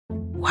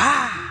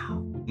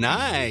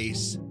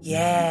Nice.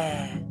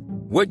 Yeah.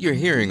 What you're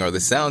hearing are the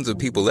sounds of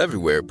people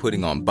everywhere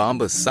putting on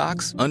Bombas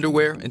socks,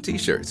 underwear, and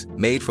T-shirts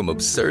made from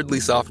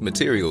absurdly soft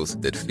materials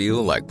that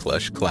feel like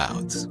plush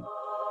clouds.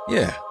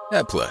 Yeah,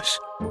 that plush.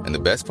 And the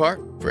best part?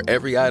 For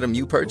every item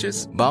you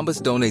purchase,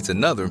 Bombas donates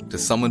another to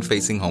someone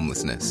facing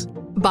homelessness.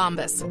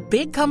 Bombas.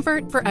 Big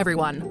comfort for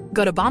everyone.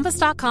 Go to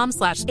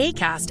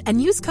bombas.com/ACAST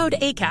and use code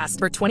ACAST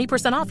for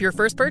 20% off your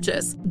first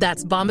purchase.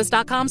 That's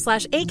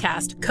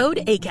bombas.com/ACAST.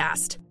 Code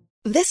ACAST.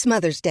 This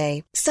Mother's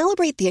Day,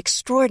 celebrate the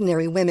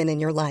extraordinary women in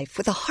your life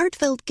with a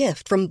heartfelt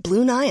gift from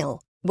Blue Nile.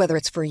 Whether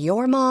it's for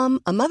your mom,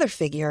 a mother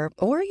figure,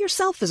 or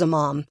yourself as a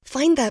mom,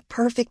 find that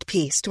perfect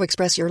piece to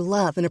express your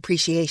love and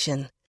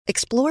appreciation.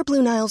 Explore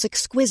Blue Nile's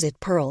exquisite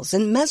pearls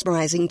and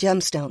mesmerizing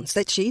gemstones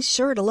that she's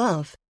sure to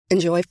love.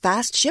 Enjoy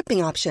fast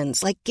shipping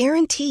options like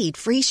guaranteed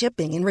free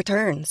shipping and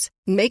returns.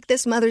 Make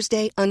this Mother's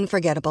Day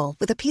unforgettable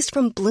with a piece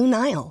from Blue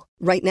Nile.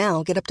 Right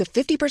now, get up to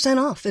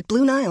 50% off at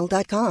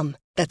BlueNile.com.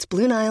 That's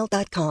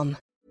BlueNile.com.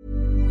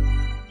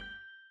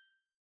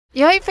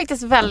 Jag är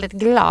faktiskt väldigt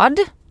glad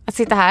att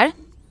sitta här.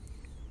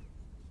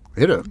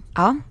 Är du?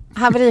 Ja,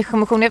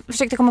 haverikommissionen. Jag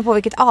försökte komma på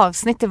vilket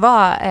avsnitt det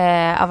var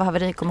av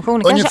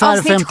haverikommissionen. Ungefär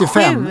Kanske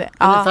 55. 7.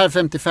 Ungefär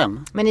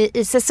 55. Men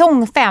i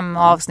säsong 5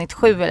 avsnitt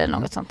 7 eller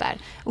något sånt där.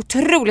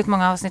 Otroligt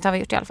många avsnitt har vi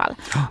gjort i alla fall.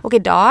 Och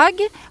idag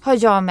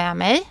har jag med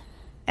mig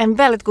en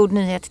väldigt god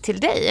nyhet till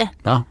dig.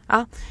 Ja.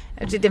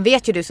 Den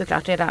vet ju du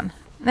såklart redan.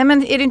 Nej,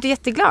 men är du inte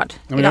jätteglad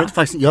idag?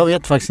 Jag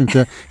vet faktiskt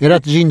inte. Är det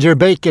att Ginger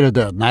Baker är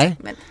död? Nej.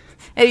 Men,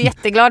 är du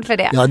jätteglad för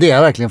det? Ja, det är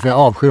jag verkligen, för jag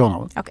avskyr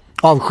honom. Okay.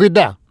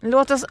 Avskydda!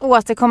 Låt oss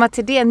återkomma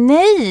till det.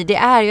 Nej, det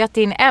är ju att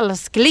din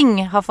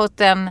älskling har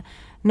fått en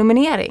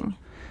nominering.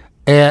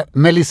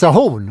 Melissa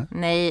Horn?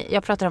 Nej,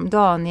 jag pratar om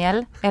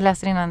Daniel. Jag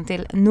läser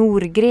innantill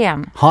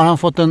Norgren. Har han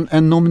fått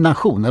en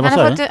nomination?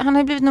 Eller han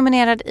har blivit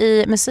nominerad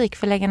i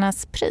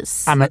Musikförläggarnas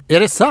pris. Ja, men är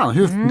det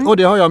sant? Och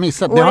det har jag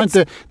missat.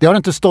 Det har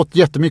inte stått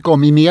jättemycket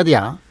om i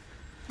media.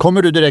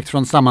 Kommer du direkt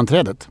från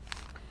sammanträdet?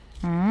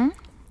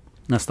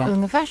 Nästan.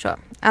 Ungefär så.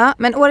 Ja,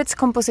 men årets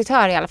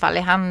kompositör i alla fall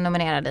är han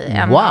nominerad i.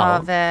 En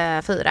av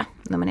 4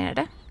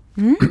 nominerade.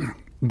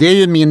 Det är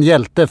ju min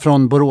hjälte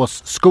från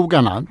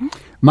Boråsskogarna.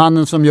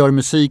 Mannen som gör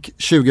musik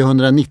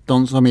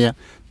 2019 som är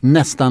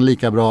nästan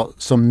lika bra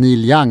som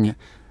Neil Young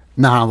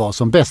när han var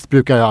som bäst,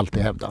 brukar jag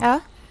alltid hävda. Ja.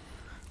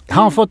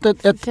 Han har fått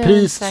ett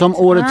pris som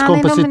årets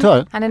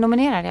kompositör. Han är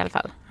nominerad i alla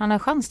fall. Han har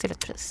chans till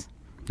ett pris.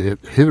 Det är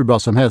hur bra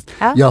som helst.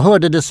 Ja. Jag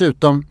hörde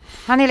dessutom...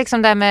 Han är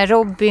liksom där med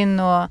Robin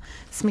och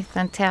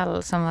Smith &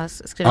 Tell som har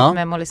skrivit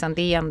med Molly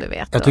Sandén, du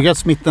vet. Jag tycker att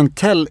Smith &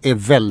 Tell är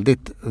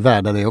väldigt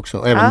värda det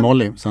också. Även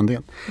Molly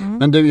Sandén.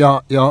 Men du,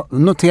 jag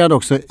noterade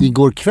också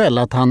igår kväll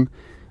att han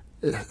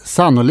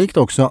sannolikt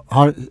också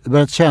har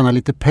börjat tjäna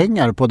lite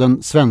pengar på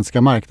den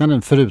svenska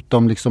marknaden,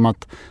 förutom liksom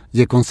att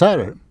ge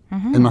konserter.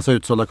 En massa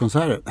utsålda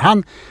konserter.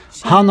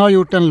 Han har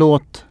gjort en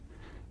låt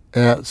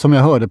som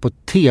jag hörde på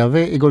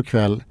tv igår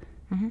kväll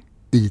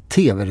i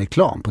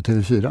tv-reklam på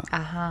TV4.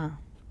 Aha.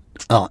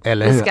 Ja,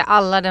 eller hur? Ska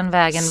alla den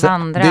vägen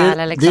vandra?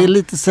 Eller liksom? Det är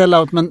lite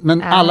sellout,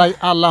 men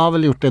alla har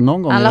väl gjort det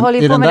någon gång. Alla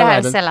håller ju på med det här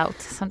världen. Sellout.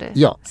 Som du...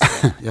 Ja,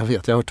 jag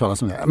vet, jag har hört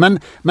talas om det. Men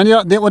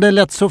och det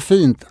lät så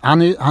fint.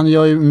 Han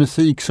gör ju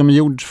musik som är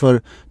gjord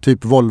för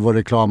typ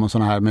Volvo-reklam och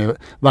såna här med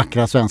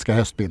vackra svenska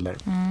höstbilder.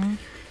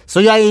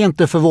 Så jag är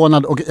inte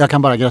förvånad och jag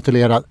kan bara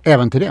gratulera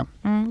även till det.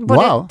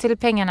 Både till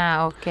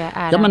pengarna och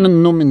äran. Ja,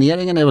 men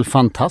nomineringen är väl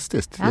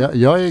fantastiskt. Ja.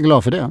 Jag är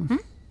glad för det.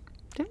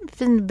 Det är en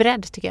fin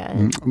bredd tycker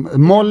jag.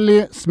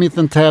 Molly,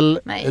 Smith & Tell,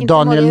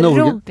 Daniel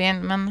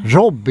Norgren.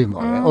 Robin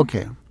var det,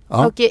 okej.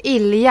 Ja. Och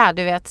Ilja,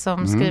 du vet,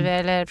 som skriver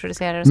eller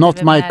producerar. Och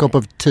Not my cup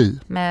of tea.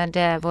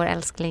 Med vår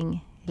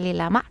älskling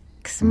lilla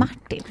Max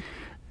Martin.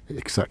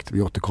 Exakt,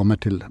 vi återkommer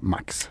till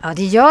Max. Ja,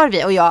 det gör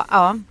vi. Och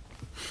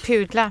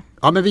pudla.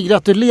 Ja, men vi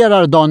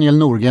gratulerar Daniel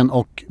Norgren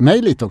och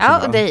mig lite också.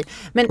 Ja, och dig.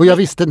 Och jag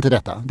visste inte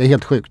detta. Det är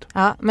helt sjukt.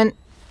 Ja,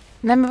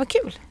 men vad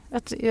kul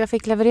att jag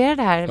fick leverera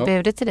det här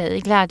budet till dig,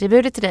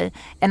 glädjebudet till dig.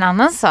 En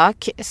annan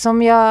sak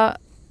som jag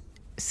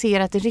ser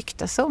att det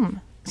ryktas om,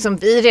 som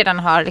vi redan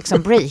har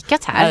liksom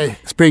breakat här. Nej,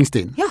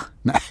 Springsteen. Ja.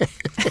 Nej.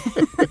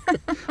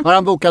 Har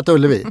han bokat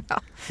Ullevi?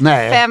 Ja.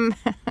 Nej.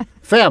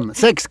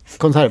 6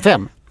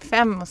 konserter.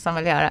 5 måste han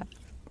väl göra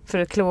för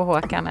att klå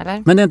Håkan,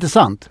 eller? Men det är inte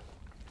sant.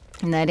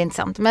 Nej, det är inte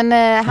sant. Men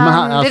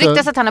det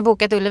ryktas att han har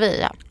bokat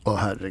Ullevi, ja.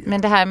 Herregud.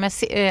 Men det här med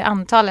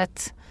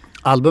antalet...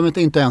 Albumet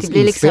är inte ens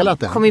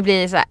inspelat än. Det kommer ju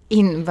bli så här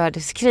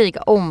inbördeskrig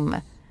om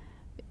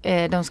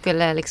de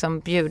skulle liksom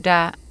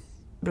bjuda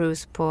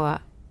Bruce på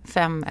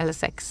 5 eller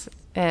 6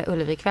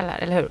 Ullevi-kvällar,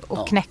 eller hur?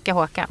 Och knäcka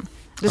Håkan.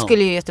 Då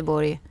skulle ju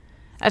Göteborg...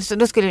 Alltså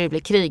då skulle det bli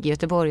krig i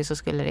Göteborg, så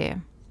skulle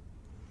det...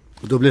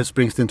 Och då blev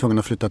Springsteen tvungen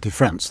att flytta till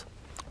Friends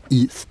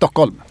i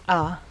Stockholm.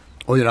 Ja.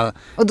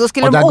 Och då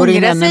skulle de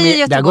ångra sig i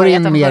Göteborg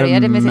att de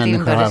började med sitt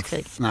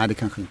inbördeskrig. Nej, det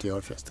kanske inte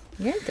gör förresten.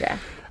 Gör inte det?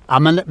 Ja,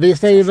 men vi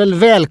säger väl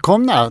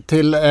välkomna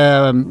till, det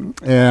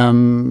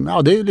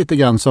är ju lite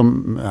grann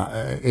som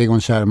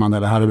Egon Kärrman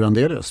eller Harry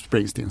Brandelius,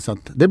 Springsteen. Så att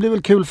det blir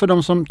väl kul för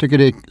de som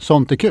tycker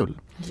sånt är kul.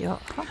 Ja.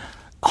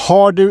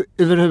 Har du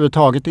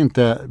överhuvudtaget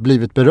inte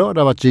blivit berörd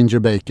av att Ginger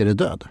Baker är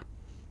död?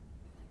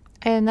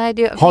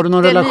 Nej, har du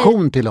någon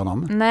relation till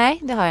honom? Nej,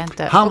 det har jag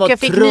inte. Och jag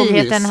fick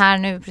nyheten här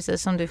nu,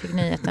 precis som du fick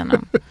nyheten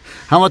om.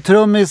 Han var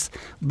trummis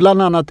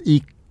bland annat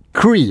i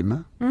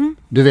Cream.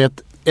 Du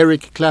vet,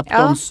 Eric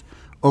Claptons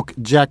och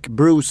Jack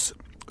Bruce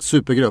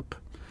supergrupp.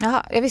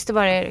 Jaha, jag visste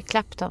bara Eric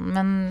Clapton,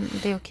 men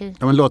det är okej.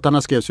 Ja, men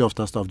låtarna skrevs ju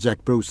oftast av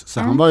Jack Bruce, så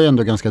han var ju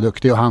ändå ganska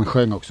duktig och han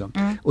sjöng också.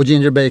 Och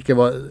Ginger Baker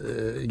var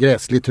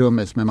gräslig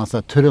trummis med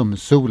massa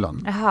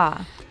trumsolon. Jaha,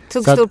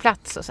 tog stor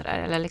plats och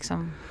sådär, eller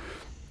liksom...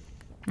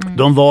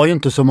 De var ju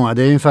inte så många.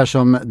 Det är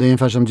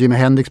ungefär som Jimi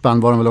Hendrix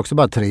band, var de väl också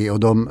bara 3,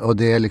 och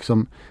det är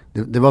liksom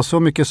det var så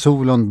mycket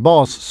solon,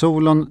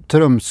 bassolon,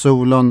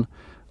 trumsolon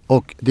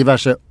och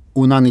diverse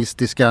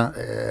onanistiska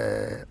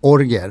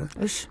orger.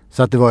 Usch.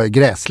 Så att det var ju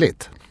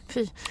gräsligt.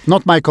 Fy.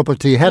 Not my cup of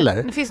tea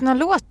heller. Det finns någon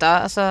låt då?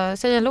 Alltså,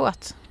 säg en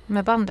låt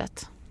med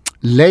bandet.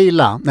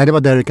 Leila, nej det var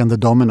Derek and the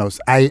Dominos.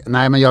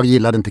 Nej men jag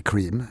gillade inte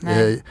Cream.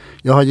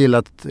 Jag har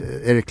gillat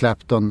Eric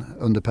Clapton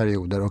under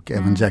perioder och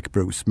även Jack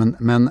Bruce.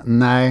 Men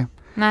nej.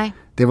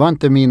 Det var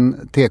inte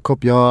min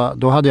tekopp.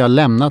 Då hade jag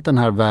lämnat den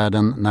här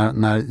världen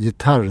när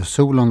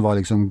gitarrsolon var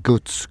liksom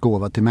Guds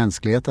gåva till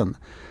mänskligheten.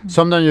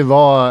 Som den ju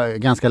var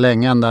ganska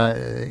länge, ända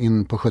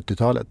in på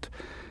 70-talet.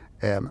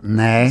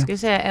 Nej. Jag skulle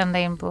säga ända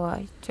in på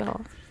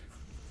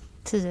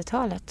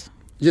 10-talet.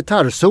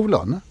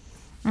 Gitarrsolon?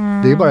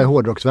 Det är bara i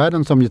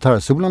hårdrocksvärlden som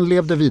gitarrsolon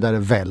levde vidare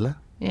väl?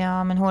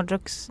 Ja, men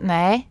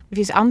nej. Det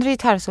finns andra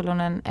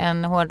gitarrsolon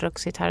än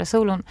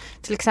hårdrocksgitarrsolon.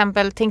 Till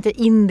exempel, tänkte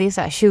indie,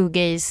 så här,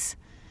 shoegaze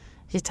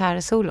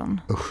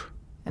gitarrsolon.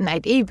 Nej,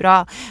 det är ju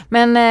bra.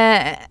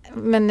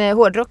 Men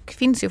hårdrock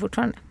finns ju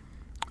fortfarande.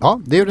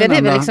 Ja, det är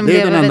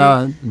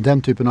ju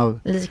den typen av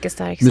lika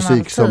stark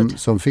musik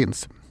som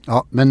finns.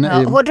 Ja, men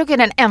hårdrock är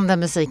den enda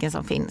musiken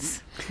som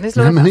finns.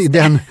 Men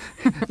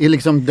i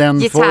liksom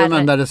den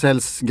formen där det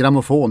säljs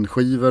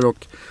grammofonskivor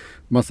och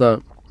massa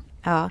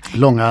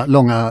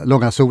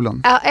långa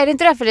solon. Ja, är det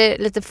inte därför det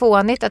är lite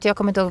fånigt att jag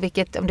kommer inte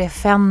ihåg om det är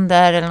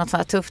Fender eller något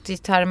sånt här tufft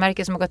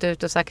gitarrmärke som har gått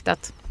ut och sagt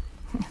att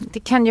det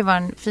kan ju vara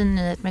en fin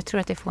nyhet, men jag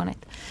tror att det är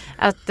fånigt.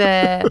 Att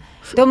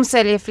de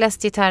säljer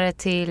flest gitarrer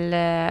till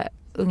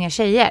unga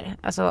tjejer.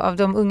 Alltså av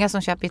de unga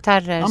som köper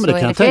gitarrer så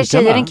är det fler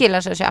tjejer än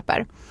killar som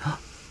köper.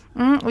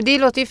 Och det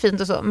låter ju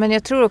fint och så, men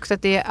jag tror också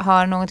att det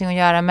har någonting att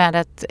göra med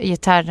att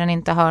gitarren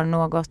inte har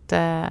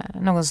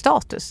någon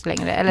status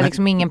längre, eller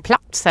liksom ingen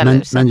plats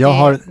heller.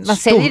 Men man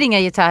säljer inga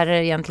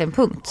gitarrer egentligen,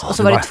 punkt. Och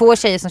så var det 2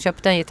 tjejer som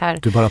köpte en gitarr.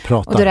 Du bara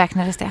pratar. Och då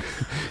räknades det.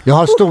 Jag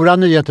har stora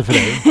nyheter för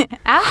dig.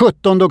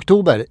 17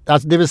 oktober,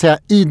 alltså det vill säga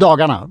i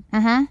dagarna.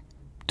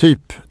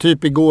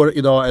 Typ igår,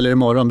 idag eller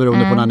imorgon,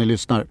 beroende på när ni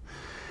lyssnar.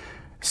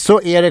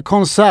 Så är det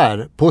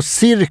konsert på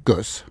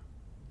Cirkus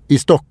i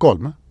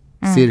Stockholm.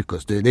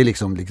 Cirkus, det är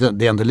liksom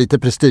det är ändå lite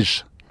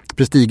prestige,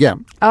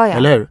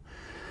 eller hur?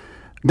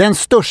 Den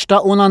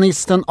största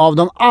onanisten av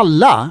dem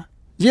alla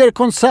ger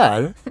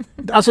konsert.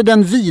 Alltså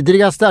den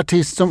vidrigaste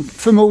artist som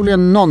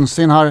förmodligen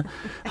någonsin har,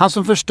 han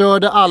som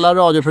förstörde alla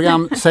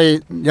radioprogram,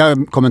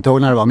 jag kommer inte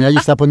ihåg när det var, men jag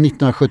gissar på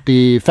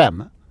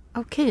 1975.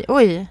 Okej,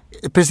 oj.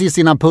 Precis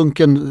innan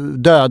punken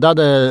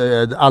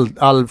dödade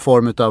all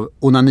form av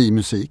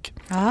onanimusik.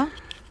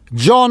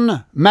 John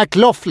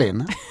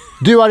McLaughlin.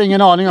 Du har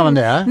ingen aning om vem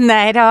det är?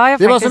 Nej, det har jag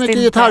faktiskt inte. Det var så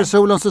mycket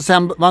gitarrsolon så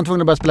sen var han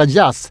tvungen att börja spela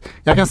jazz.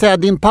 Jag kan säga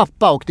att din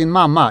pappa och din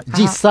mamma,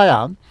 gissar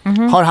jag,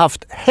 har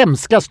haft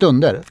hemska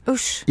stunder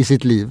i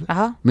sitt liv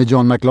med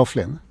John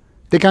McLaughlin.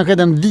 Det kanske är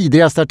den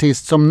vidrigaste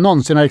artist som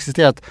någonsin har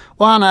existerat.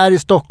 Och han är i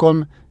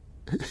Stockholm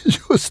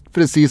just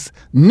precis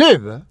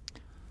nu.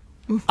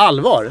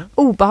 Allvar.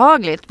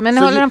 Obehagligt. Men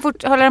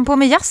håller han på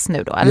med jazz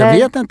nu då? Eller? Jag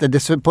vet inte.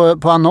 Det,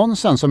 på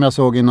annonsen som jag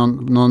såg i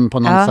någon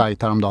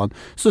sajt häromdagen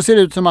så ser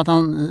det ut som att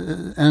han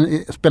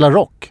spelar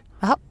rock.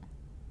 Jaha.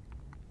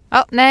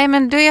 Ja, nej,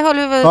 men du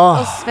håller vi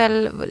oss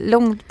väl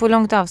på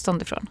långt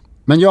avstånd ifrån.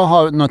 Men jag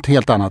har något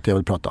helt annat jag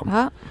vill prata om.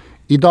 Aha.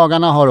 I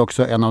dagarna har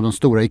också en av de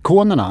stora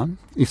ikonerna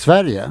i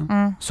Sverige,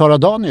 Sara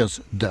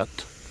Danius,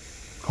 dött.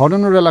 Har du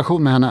någon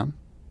relation med henne?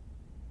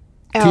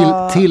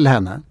 Till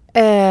henne?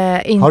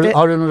 Inte.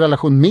 Har du någon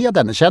relation med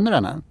henne? Känner du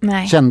henne?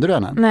 Nej. Kände du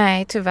henne?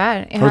 Nej,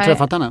 tyvärr. Har du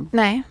träffat henne?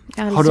 Nej.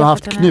 Har du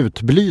haft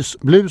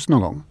knutblus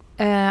någon gång?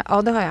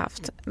 Ja, det har jag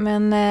haft.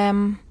 Men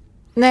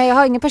nej, jag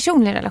har ingen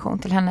personlig relation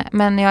till henne.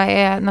 Men jag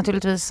är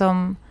naturligtvis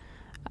som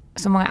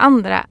många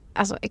andra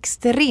alltså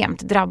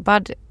extremt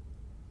drabbad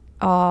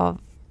av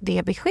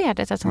det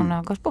beskedet att hon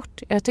har gått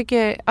bort. Jag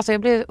tycker, alltså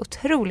jag blev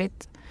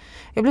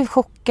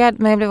chockad,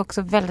 men jag blev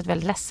också väldigt,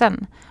 väldigt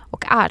ledsen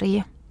och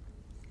arg.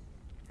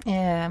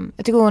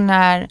 Jag tycker hon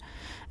är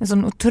en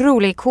sån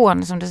otrolig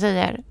ikon, som du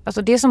säger.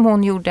 Alltså det som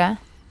hon gjorde,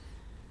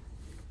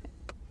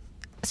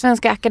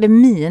 Svenska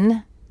Akademin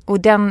och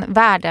den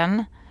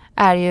världen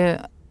är ju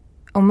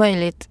om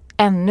möjligt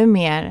ännu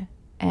mer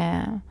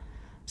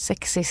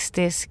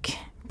sexistisk,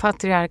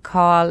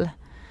 patriarkal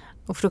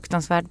och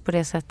fruktansvärd på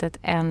det sättet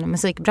än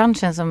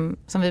musikbranschen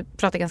som vi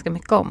pratar ganska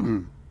mycket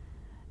om.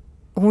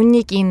 Hon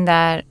gick in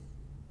där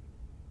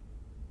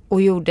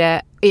och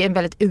gjorde i en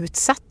väldigt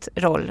utsatt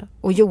roll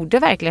och gjorde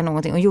verkligen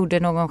någonting och gjorde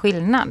någon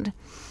skillnad.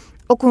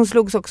 Och hon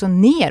slogs också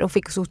ner och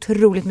fick så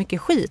otroligt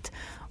mycket skit.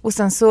 Och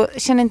sen så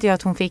känner inte jag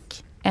att hon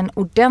fick en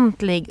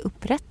ordentlig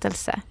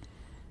upprättelse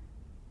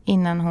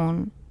innan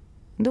hon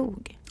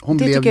dog. Hon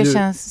det blev tycker jag ju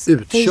känns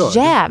utkörd,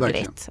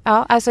 jävligt.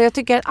 Ja, alltså jag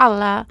tycker att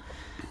alla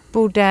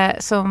borde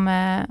som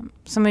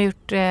har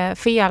gjort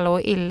fel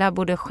och illa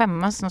borde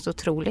skämmas något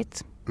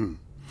otroligt.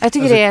 Jag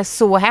tycker det är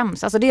så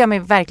hemskt. Alltså det gör mig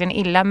verkligen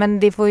illa, men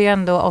det får ju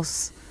ändå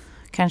oss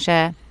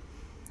kanske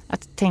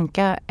att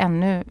tänka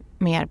ännu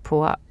mer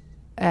på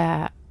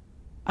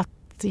att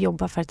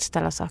jobba för att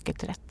ställa saker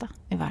till rätta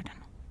i världen.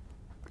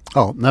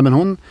 Ja, nej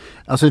men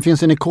alltså det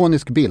finns en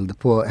ikonisk bild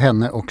på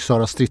henne och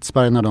Sara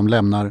Stridsberg när de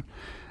lämnar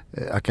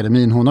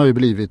akademin. Hon har ju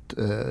blivit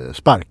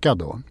sparkad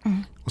då.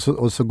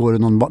 Och så går det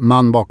någon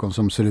man bakom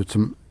som ser ut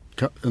som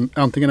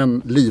antingen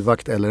en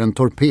livvakt eller en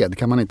torped,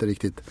 kan man inte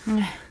riktigt.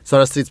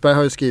 Sara Stridsberg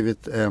har ju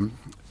skrivit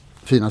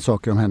fina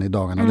saker om henne i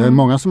dagarna. Det är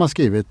många som har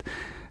skrivit,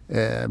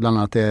 bland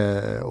annat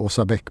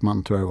Åsa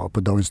Bäckman tror jag det var, på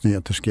Dagens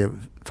Nyheter skrev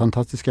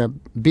fantastiska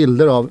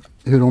bilder av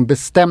hur hon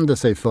bestämde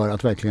sig för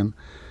att verkligen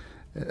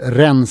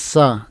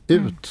rensa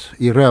ut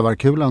i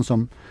rövarkulan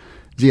som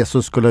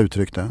Jesus skulle ha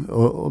uttryckt det,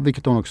 och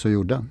vilket hon också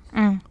gjorde.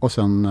 Och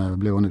sen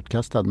blev hon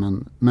utkastad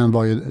men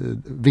var ju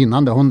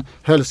vinnande. Hon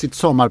höll sitt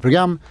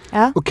sommarprogram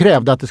och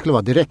krävde att det skulle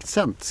vara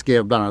direktsänt,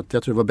 skrev bland annat,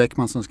 jag tror det var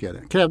Bäckman som skrev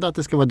det. Krävde att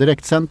det ska vara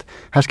direktsänt.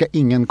 Här ska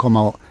ingen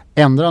komma och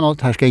ändra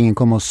något. Här ska ingen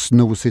komma och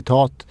sno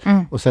citat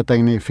och sätta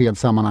in i fel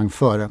sammanhang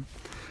före.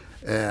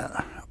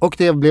 Och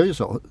det blev ju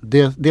så.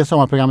 Det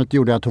sommarprogrammet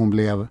gjorde att hon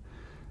blev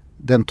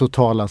den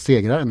totala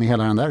segraren i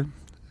hela den där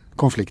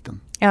konflikten.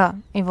 Ja,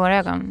 i våra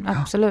ögon,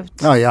 absolut.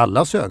 Ja, i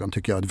allas ögon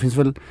tycker jag. Det finns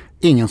väl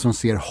ingen som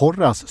ser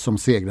Horace som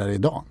segrare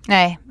idag.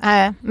 Nej,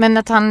 men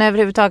att han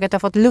överhuvudtaget har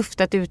fått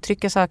luft att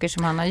uttrycka saker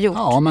som han har gjort.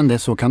 Ja, men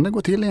så kan det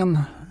gå till i en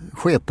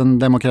sketen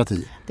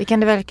demokrati. Det kan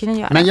det verkligen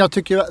göra. Men jag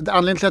tycker,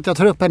 anledningen till att jag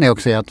tar upp henne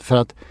också är att för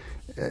att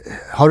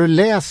har du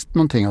läst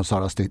någonting av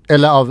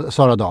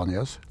Sara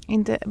Danius?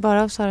 Inte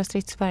bara av Sara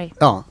Stridsberg.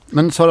 Ja,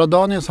 men Sara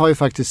Danius har ju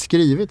faktiskt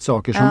skrivit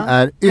saker som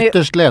är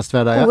ytterst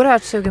läsvärda.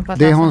 Oerhört sugen på att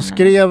det hon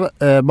skrev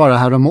bara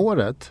här om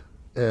året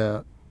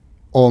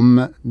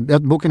om,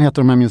 boken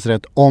heter om jag minns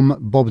rätt, om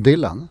Bob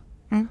Dylan.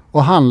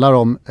 Och handlar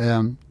om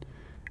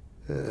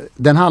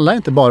den handlar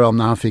inte bara om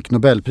när han fick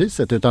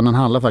Nobelpriset, utan den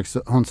handlar faktiskt,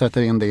 hon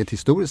sätter in det i ett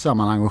historiskt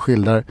sammanhang och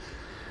skildrar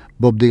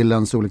Bob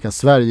Dylans olika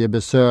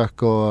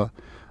Sverigebesök och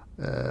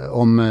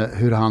om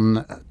hur han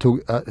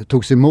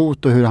togs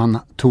emot och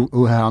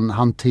hur han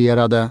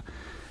hanterade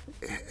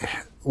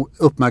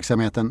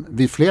uppmärksamheten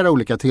vid flera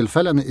olika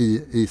tillfällen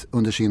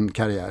under sin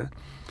karriär.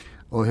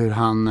 Och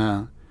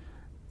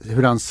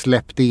hur han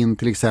släppte in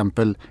till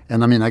exempel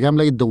en av mina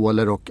gamla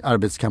idoler och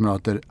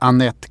arbetskamrater,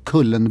 Annette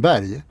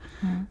Kullenberg,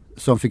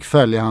 som fick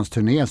följa hans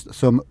turné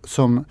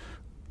som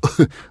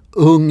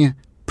ung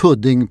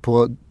pudding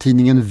på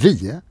tidningen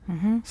Vi.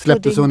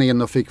 Släpptes hon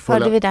in och fick följa.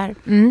 Hörde vi där.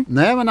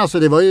 Nej, men alltså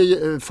det var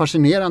ju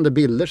fascinerande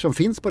bilder som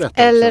finns på detta.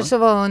 Eller också. Så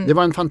var hon det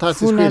var en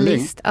fantastisk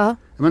journalist. Ja.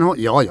 Men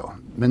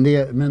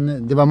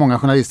men det var många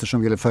journalister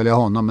som ville följa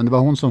honom, men det var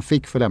hon som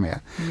fick följa med.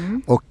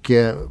 Och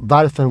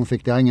varför hon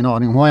fick det, jag har ingen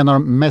aning. Hon var en av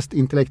de mest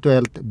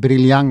intellektuellt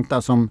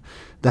briljanta som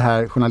det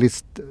här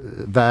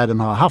journalistvärlden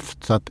har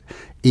haft, så att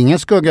ingen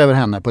skugga över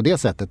henne på det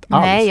sättet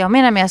alls. Nej, jag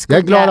menar med skugga,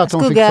 jag är glad att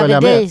hon fick över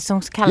följa dig med.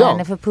 som kallar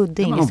henne för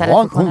pudding istället för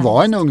journalist. Hon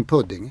var en ung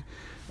pudding.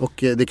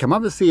 Och det kan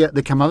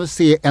man väl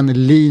se en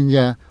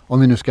linje, om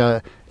vi nu ska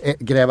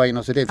gräva in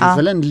oss i det. Det finns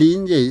väl en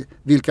linje i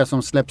vilka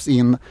som släpps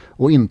in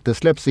och inte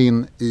släpps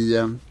in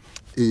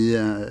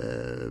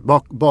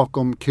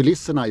bakom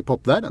kulisserna i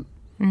popvärlden.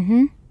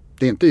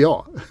 Det är inte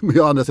jag. Men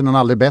jag har andra sidan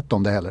aldrig bett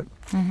om det heller.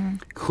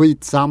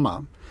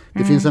 Skitsamma.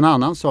 Det finns en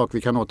annan sak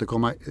vi kan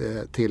återkomma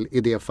till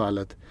i det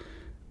fallet.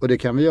 Och det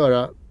kan vi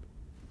göra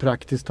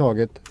praktiskt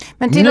taget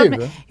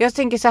nu. Jag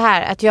tänker så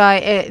här att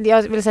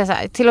jag vill säga så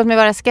här, tillåt mig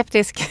vara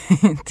skeptisk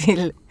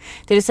till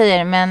det du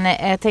säger,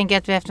 men jag tänker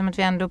att eftersom att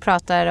vi ändå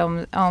pratar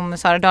om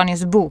Sara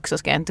Danius bok, så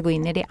ska jag inte gå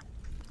in i det.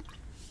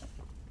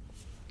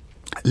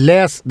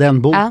 Läs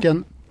den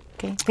boken.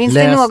 Okay. Finns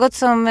det något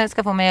som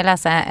ska få mig att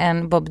läsa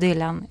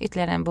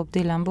ytterligare en Bob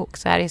Dylan-bok,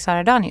 så är det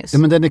Sara Danius? Ja,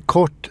 men den är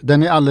kort,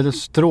 den är alldeles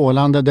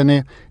strålande,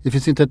 det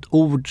finns inte ett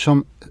ord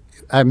som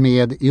är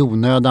med i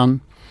onödan.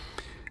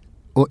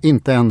 Och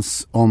inte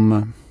ens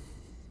om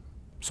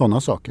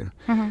sådana saker.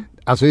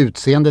 Alltså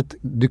utseendet,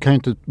 du kan ju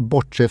inte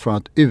bortse från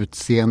att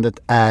utseendet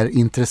är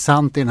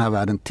intressant i den här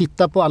världen.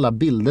 Titta på alla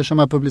bilder som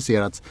har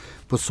publicerats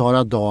på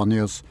Sara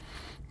Danius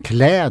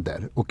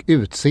kläder och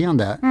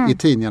utseende i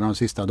tidningarna de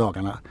sista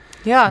dagarna.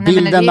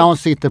 Bilden när hon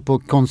sitter på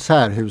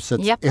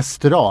Konserthusets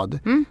estrad.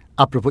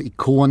 Apropå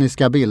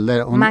ikoniska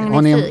bilder.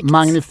 Hon är en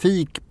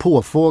magnifik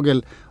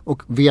påfågel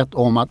och vet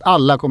om att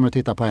alla kommer att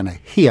titta på henne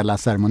hela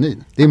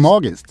ceremonin. Det är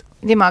magiskt.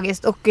 Det är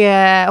magiskt, och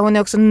hon är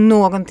också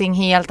någonting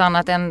helt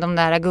annat än de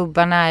där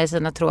gubbarna i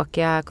sina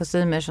tråkiga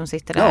kostymer som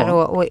sitter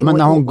där men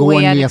när hon går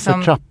ner liksom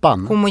för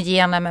trappan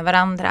homogena med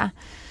varandra.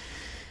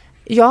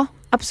 Ja,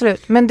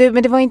 Absolut, men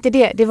det var inte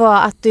det. Det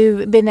var att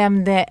du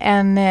benämnde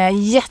en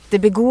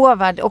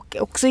jättebegåvad och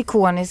också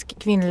ikonisk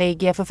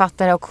kvinnlig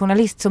författare och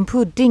journalist som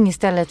pudding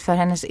istället för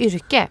hennes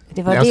yrke.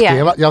 Det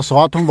var jag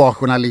sa att hon var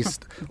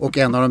journalist och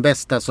en av de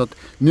bästa, så att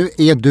nu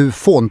är du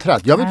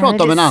fåntratt. Jag vill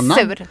prata om en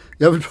annan.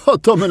 Jag vill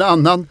prata om en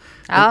annan.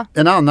 Ja,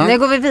 en annan. Nu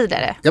går vi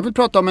vidare. Jag vill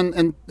prata om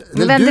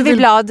Nu vänder vi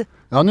blad.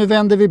 Ja, nu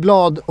vänder vi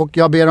blad och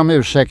jag ber om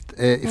ursäkt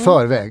i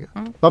förväg.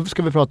 Varför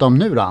ska vi prata om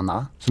nu då,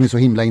 Anna? Som är så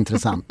himla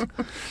intressant.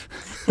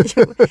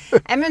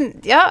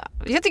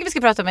 Jag tycker vi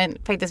ska prata om en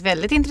faktiskt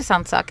väldigt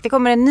intressant sak. Det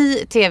kommer en ny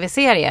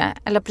tv-serie,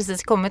 eller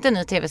precis kommit en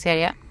ny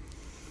tv-serie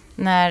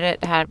när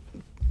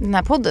den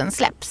här podden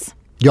släpps.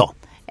 Ja.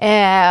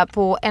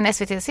 På en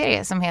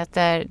SVT-serie som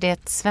heter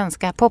Det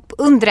svenska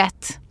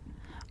popundret.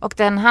 Och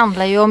den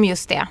handlar ju om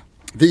just det.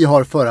 Vi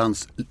har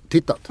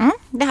förhandstittat.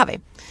 Det har vi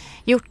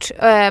gjort.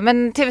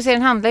 Men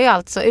tv-serien handlar ju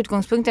alltså,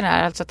 utgångspunkten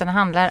är alltså att den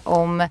handlar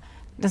om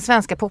den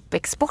svenska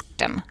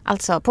popexporten.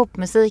 Alltså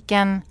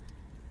popmusiken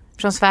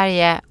från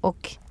Sverige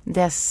och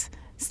dess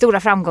stora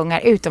framgångar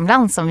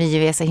utomlands som vi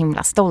ju är så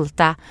himla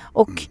stolta.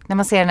 Och när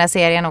man ser den här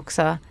serien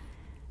också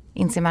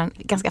inser man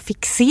ganska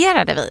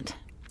fixerade vid.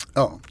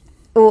 Ja.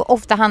 Och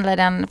ofta handlar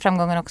den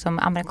framgången också om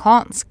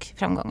amerikansk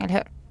framgång, eller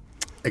hur?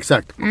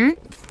 Exakt.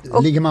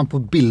 Ligger man på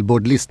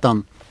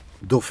Billboard-listan,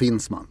 då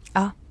finns man.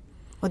 Ja,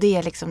 och det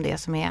är liksom det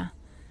som är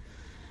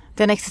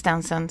den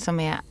existensen som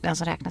är den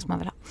som räknas man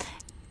vill ha.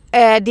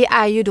 Det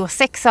är ju då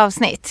 6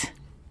 avsnitt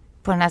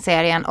på den här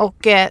serien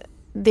och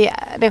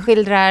det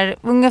skildrar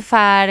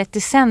ungefär ett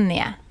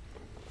decennium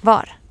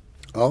var.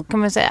 Ja. Kan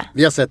man säga.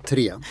 Vi har sett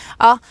 3.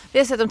 Ja, vi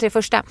har sett de 3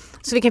 första.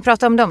 Så vi kan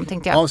prata om dem,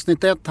 tänkte jag.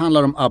 Avsnitt 1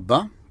 handlar om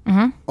ABBA.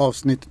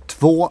 Avsnitt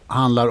 2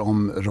 handlar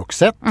om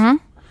Roxette.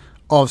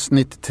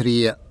 Avsnitt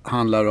 3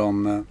 handlar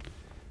om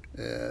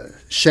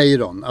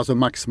Cheiron, alltså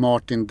Max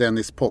Martin,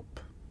 Dennis Pop.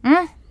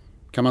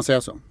 Kan man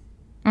säga så?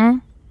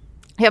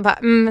 Jag bara,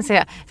 säger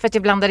jag. För att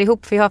jag blandade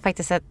ihop, för jag har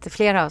faktiskt sett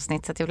flera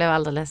avsnitt så att jag blev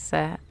alldeles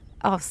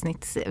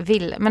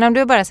avsnittsvill. Men om du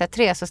har bara sett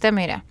 3 så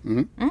stämmer ju det.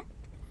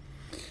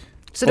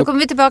 Så då kommer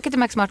vi tillbaka till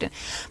Max Martin.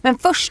 Men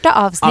första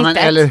avsnittet... Ja, men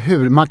eller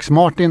hur? Max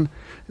Martin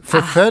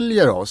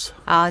förföljer oss.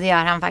 Ja, det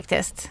gör han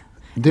faktiskt.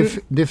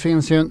 Det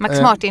finns ju en...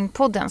 Max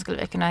Martin-podden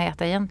skulle vi kunna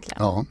heta egentligen.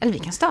 Ja. Eller vi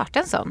kan starta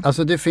en sån.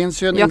 Alltså det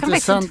finns ju en jag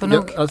intressant... kan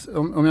inte få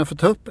nog. Om jag får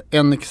ta upp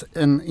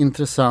en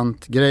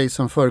intressant grej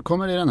som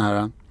förekommer i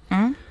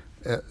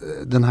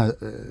den här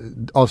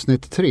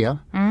avsnitt 3,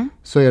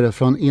 så är det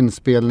från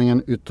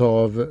inspelningen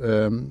utav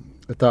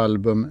ett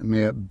album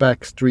med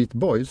Backstreet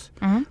Boys.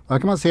 Och här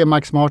kan man se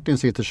Max Martin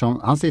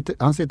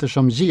sitter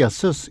som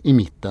Jesus i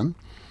mitten.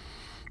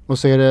 Och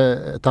så är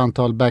det ett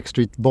antal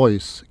Backstreet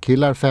Boys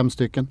killar, 5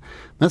 stycken.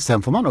 Men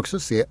sen får man också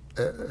se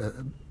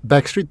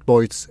Backstreet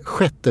Boys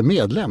 6:e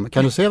medlem.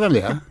 Kan du se vem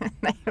det är?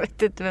 Nej, jag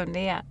vet inte vem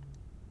det är.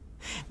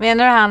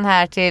 Menar du han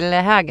här till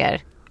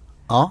höger?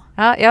 Ja.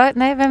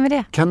 Nej, vem är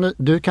det?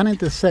 Du kan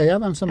inte säga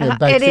vem som är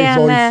Backstreet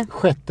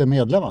Boys 6:e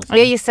medlem alltså?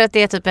 Jag gissar att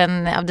det är typ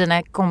en av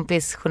dina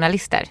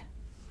kompisjournalister.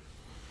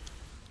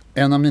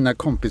 En av mina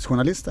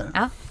kompisjournalister?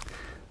 Ja.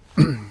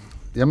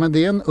 Ja, men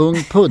det är en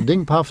ung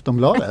pudding på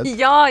Aftonbladet.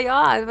 Ja,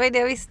 det var det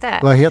jag visste.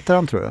 Vad heter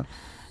han, tror du?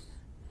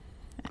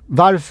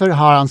 Varför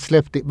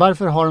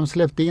har de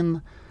släppt in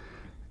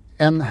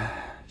en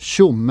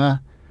tjomme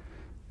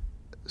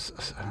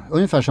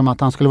ungefär som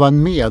att han skulle vara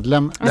en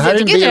medlem? Det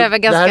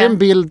här är en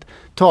bild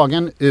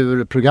tagen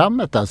ur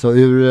programmet, alltså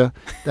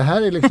det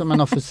här är liksom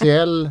en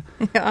officiell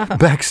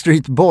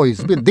Backstreet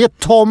Boys-bild. Det är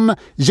Tom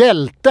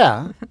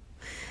Hjälte.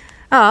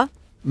 Ja.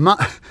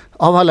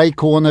 Av alla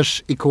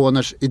ikoners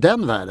i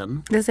den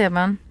världen. Det ser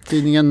man.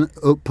 Tidningen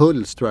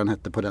Puls tror jag den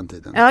hette på den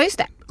tiden. Ja, just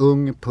det.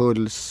 Ung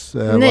Puls.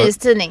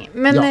 Nöjestidning.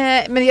 Men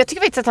jag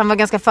tycker faktiskt att han var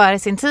ganska före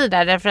sin tid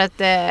där. Därför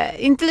att,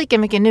 inte lika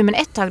mycket nu, men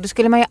ett tag då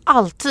skulle man ju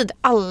alltid,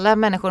 alla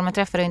människor man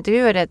träffade och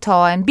intervjuade,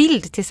 ta en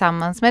bild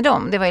tillsammans med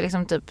dem. Det var ju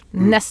liksom typ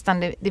nästan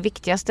det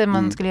viktigaste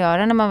man skulle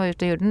göra när man var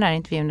ute och gjorde den där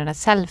intervjun, den där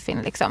selfien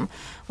liksom.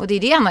 Och det är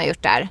det han har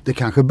gjort där. Det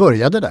kanske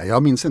började där,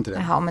 jag minns inte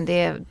det. Ja, men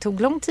det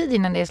tog lång tid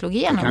innan det slog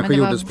igenom. Det kanske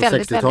gjordes på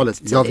 60-talet,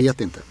 jag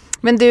vet inte.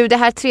 Men du, det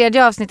här 3:e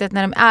avsnittet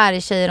när de är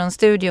i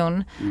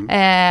Cheiron-studion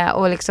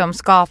och liksom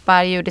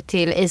skapar ljudet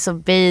till Ace of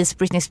Base,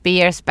 Britney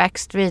Spears,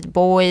 Backstreet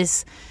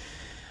Boys.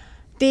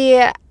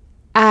 Det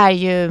är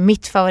ju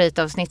mitt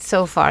favoritavsnitt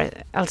so far.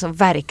 Alltså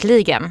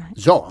verkligen.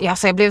 Ja.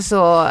 Alltså, jag blev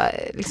så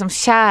liksom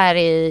kär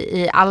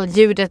i all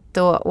ljudet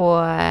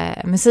och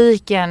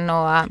musiken.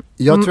 Och,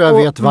 jag tror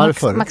jag vet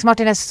varför. Max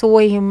Martin är så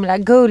himla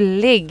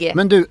gullig.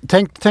 Men du,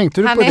 tänkte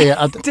du på det?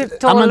 Han är typ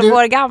 12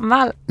 år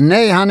gammal.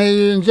 Nej, han är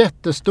ju en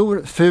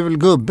jättestor ful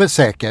gubbe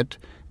säkert.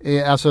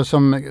 Alltså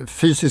som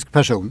fysisk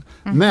person.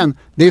 Men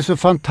det är så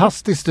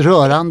fantastiskt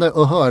rörande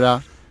att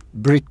höra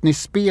Britney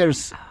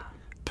Spears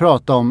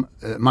prata om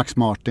Max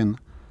Martin.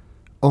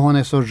 Och hon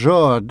är så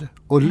rörd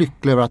och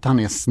lycklig över att han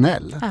är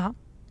snäll.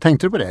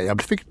 Tänkte du på det?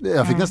 Jag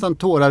fick nästan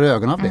tårar i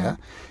ögonen av det.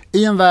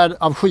 I en värld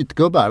av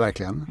skitgubbar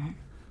verkligen.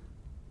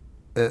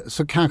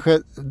 Så kanske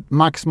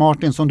Max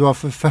Martin som du har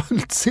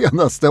förföljt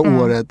senaste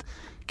året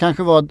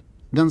kanske var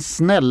den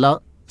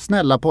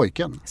snälla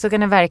pojken. Så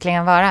kan det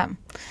verkligen vara.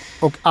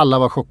 Och alla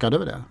var chockade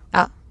över det.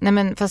 Ja, nej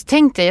men fast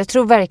tänk dig, jag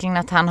tror verkligen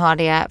att han har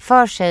det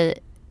för sig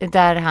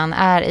där han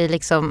är i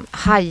liksom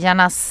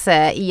hajarnas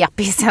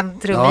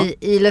epicentrum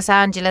i Los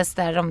Angeles,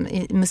 där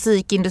i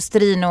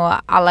musikindustrin och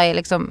alla är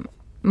liksom,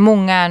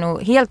 många är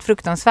nog helt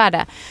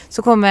fruktansvärda.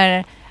 Så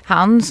kommer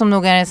han som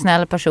nog är en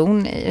snäll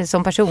person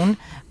som person,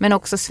 men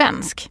också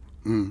svensk.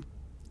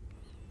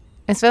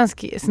 En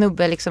svensk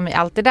snubbe liksom i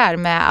allt det där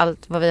med allt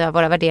vad vi har,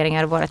 våra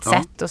värderingar och vårat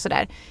sätt och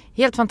sådär.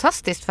 Helt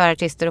fantastiskt för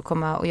artister att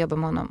komma och jobba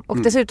med honom. Och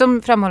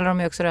dessutom framhåller de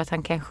ju också då att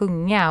han kan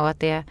sjunga och att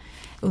det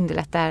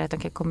underlättar att de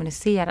kan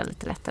kommunicera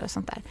lite lättare och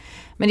sånt där.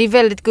 Men det är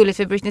väldigt gulligt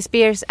för Britney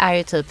Spears är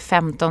ju typ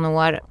 15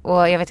 år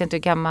och jag vet inte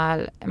hur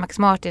gammal Max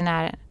Martin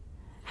är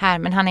här,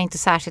 men han är inte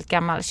särskilt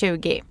gammal,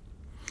 20.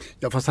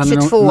 Ja, fast han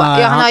 22.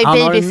 Nej, han har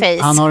ju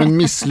babyface. Han har en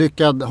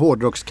misslyckad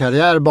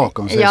hårdrockskarriär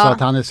bakom sig så att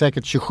han är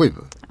säkert 27.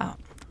 Ja.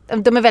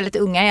 De är väldigt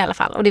unga i alla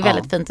fall och det är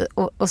väldigt fint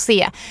att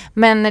se.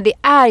 Men det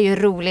är ju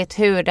roligt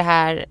hur det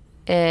här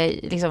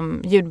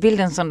liksom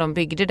ljudbilden som de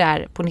byggde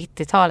där på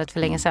 90-talet för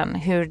länge sedan,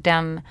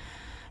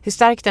 hur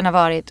stark den har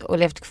varit och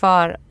levt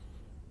kvar.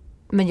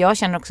 Men jag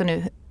känner också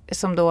nu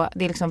som då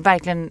det är liksom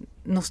verkligen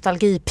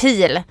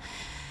nostalgipil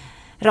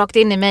rakt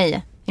in i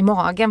mig, i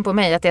magen på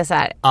mig, att det är så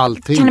här,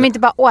 allting. Kan de inte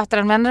bara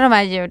återanvända de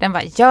här ljuden,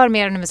 bara gör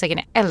mer av den musiken,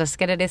 jag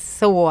älskar det är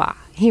så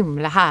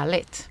himla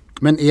härligt.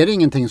 Men är det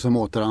ingenting som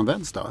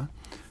återanvänds då?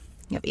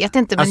 Jag vet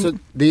inte, men alltså,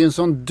 det är ju en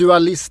sån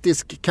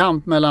dualistisk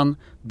kamp mellan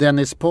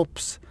Dennis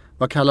Pops,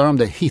 vad kallar de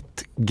det?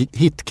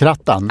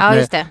 Hitkrattan. Ja,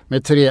 just det.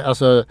 Med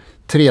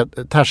tre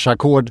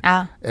tersackord.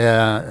 Ja.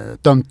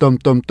 Dum, dum,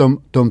 dum,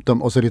 dum, dum,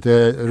 dum, och så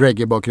lite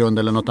reggae-bakgrund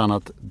eller något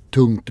annat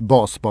tungt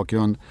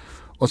basbakgrund.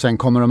 Och sen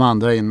kommer de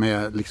andra in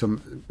med liksom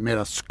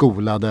mera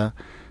skolade,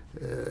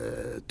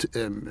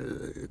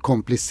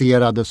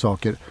 komplicerade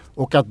saker.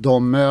 Och att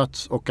de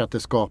möts och att det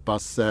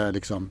skapas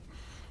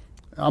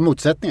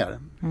motsättningar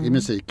i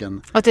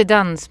musiken. Och till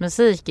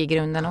dansmusik i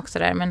grunden också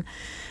där. Men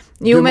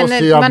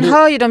man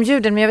hör ju de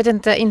ljuden, men jag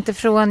vet inte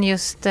från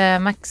just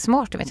Max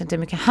Martin. Jag vet inte hur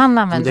mycket han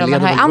använder dem.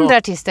 Man hör andra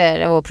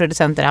artister och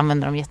producenter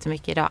använder dem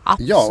jättemycket idag.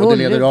 Absolut. Ja, och det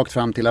leder rakt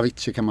fram till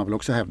Avicii, kan man väl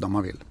också hävda om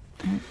man vill.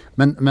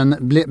 Men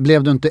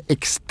blev du inte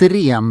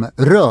extrem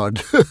rörd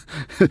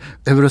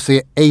över att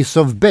se Ace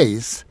of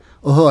Base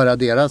och höra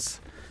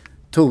deras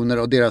toner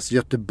och deras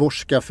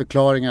göteborgska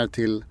förklaringar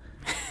till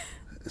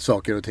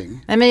saker och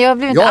ting? Nej, men jag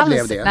blev inte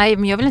blev det. Nej,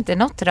 men jag blev inte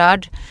något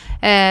rörd.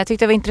 Jag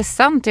tyckte det var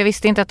intressant. Jag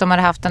visste inte att de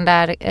hade haft den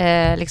där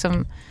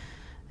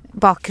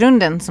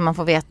bakgrunden som man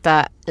får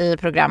veta i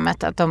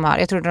programmet att de har.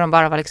 Jag trodde de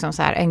bara var liksom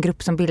så här en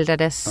grupp som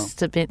bildades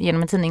typ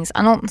genom en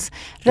tidningsannons.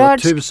 Det var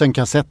 1000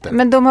 kassetter.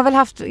 Men de har väl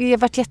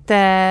varit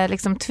jätte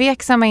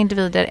tveksamma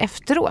individer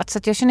efteråt, så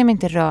att jag känner mig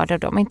inte rörd av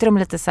dem. Inte de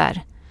lite så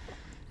här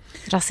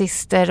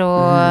rasister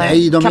och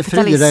nej, de är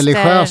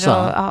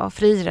frireligiösa.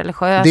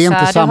 Frireligiösa. Det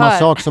är inte samma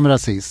sak som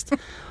rasist.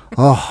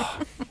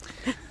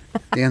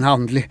 Det är en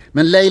handlig.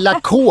 Men Leila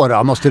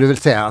Kora måste du väl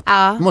säga,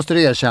 måste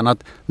du erkänna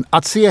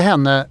att se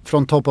henne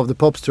från Top of the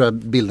Pops, tror jag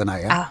bilderna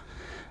är.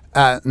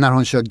 När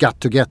hon kör Got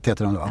to Get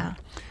heter hon då.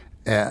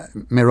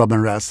 Med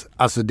Robin Rass.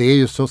 Alltså det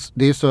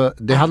är så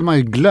det hade man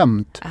ju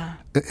glömt.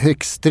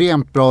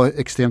 Extremt bra,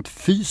 extremt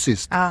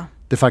fysiskt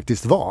det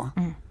faktiskt var.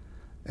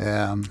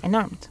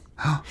 Enormt.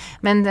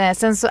 Men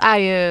sen så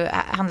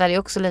handlar det ju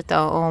också lite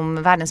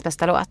om världens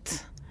bästa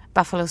låt.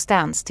 Buffalo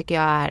Stance tycker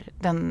jag är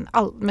den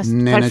mest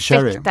Nene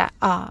perfekta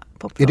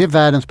poplåt. Är det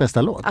världens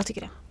bästa låt? Jag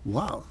tycker det.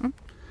 Wow.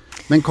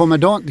 Men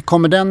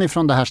kommer den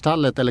ifrån det här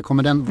stallet eller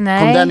kom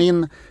den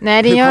in?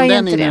 Nej, det hur gör kom ju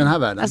den inte in det. I den här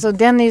världen? Alltså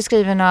den är ju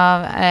skriven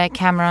av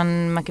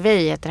Cameron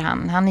McVeigh heter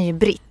han. Han är ju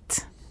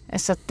britt.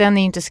 Så att den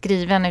är ju inte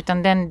skriven,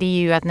 utan det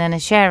är ju att Nene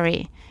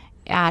Cherry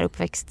är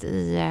uppväxt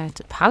i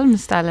typ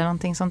Halmstad eller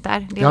någonting sånt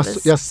där.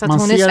 Man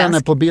ser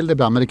henne på bild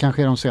ibland, men det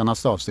kanske är de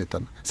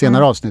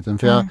senare avsnitten,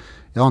 för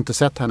jag har inte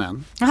sett henne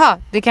än. Jaha,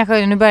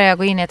 nu börjar jag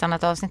gå in i ett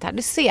annat avsnitt här.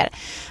 Du ser.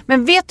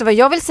 Men vet du vad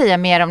jag vill säga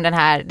mer om den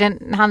här?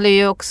 Den handlar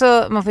ju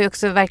också, man får ju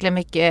också verkligen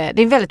mycket,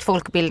 det är väldigt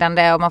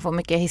folkbildande och man får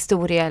mycket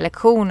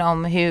historielektion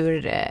om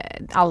hur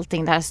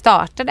allting det här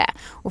startade.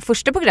 Och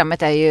första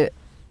programmet är ju,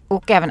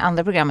 och även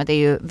andra programmet är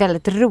ju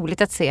väldigt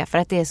roligt att se för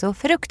att det är så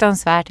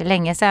fruktansvärt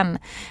länge sedan.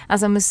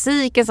 Alltså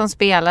musiken som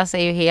spelas är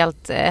ju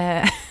helt...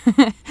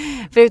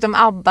 förutom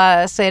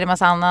ABBA så är det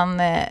massa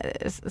annan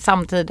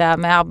samtida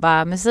med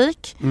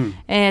ABBA-musik.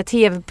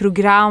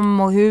 TV-program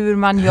och hur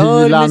man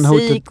gör Hyland,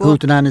 musik.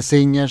 Hootenanny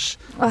Singers,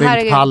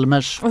 Bengt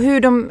Palmers. Och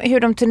hur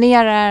de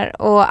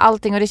turnerar och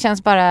allting. Och det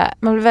känns bara...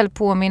 Man blir väldigt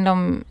påmind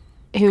om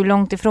hur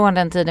långt ifrån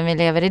den tiden vi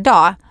lever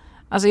idag.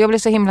 Alltså jag blir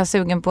så himla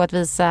sugen på att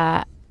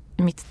visa...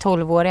 mitt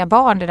 12-åriga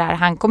barn det där.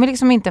 Han kommer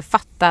liksom inte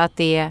fatta att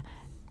det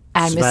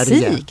är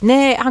Sverige. Musik.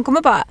 Nej, han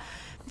kommer bara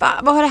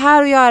vad har det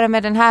här att göra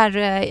med den här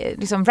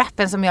liksom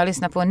rappen som jag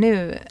lyssnar på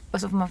nu?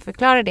 Och så får man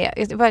förklara det.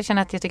 Jag bara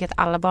känner att jag tycker att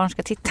alla barn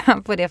ska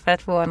titta på det för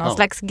att få någon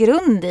slags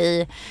grund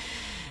i.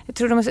 Jag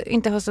tror de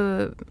inte har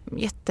så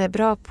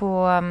jättebra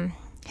på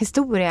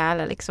historia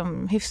eller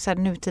liksom hyfsad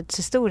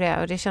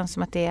nutidshistoria, och det känns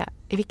som att det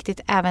är viktigt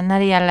även när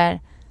det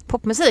gäller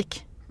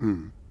popmusik.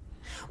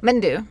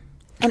 Men du,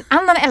 en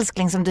annan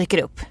älskling som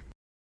dyker upp.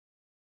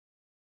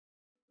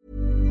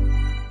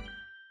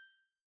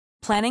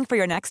 Planning for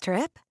your next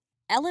trip?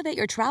 Elevate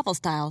your travel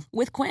style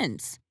with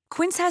Quince.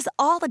 Quince has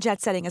all the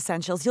jet-setting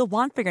essentials you'll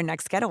want for your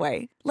next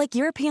getaway, like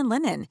European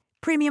linen,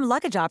 premium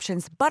luggage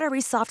options,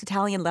 buttery soft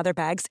Italian leather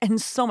bags,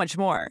 and so much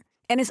more.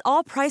 And is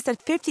all priced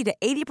at 50 to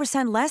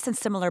 80% less than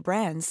similar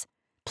brands.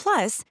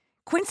 Plus,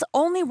 Quince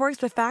only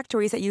works with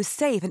factories that use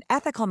safe and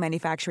ethical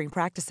manufacturing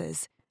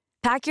practices.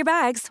 Pack your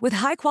bags with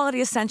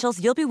high-quality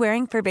essentials you'll be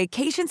wearing for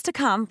vacations to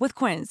come with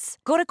Quince.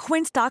 Go to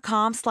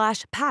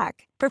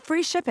quince.com/pack for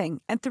free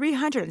shipping and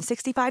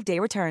 365-day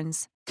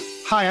returns.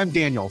 Hi, I'm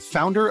Daniel,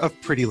 founder of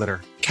Pretty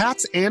Litter.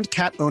 Cats and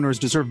cat owners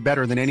deserve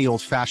better than any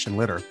old-fashioned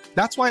litter.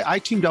 That's why I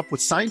teamed up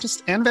with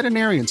scientists and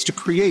veterinarians to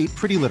create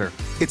Pretty Litter.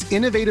 Its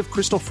innovative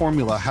crystal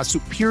formula has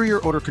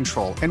superior odor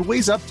control and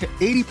weighs up to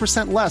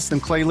 80% less than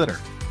clay litter.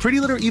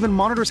 Pretty Litter even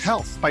monitors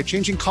health by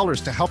changing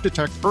colors to help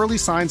detect early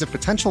signs of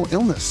potential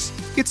illness.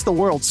 It's the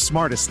world's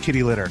smartest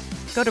kitty litter.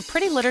 Go to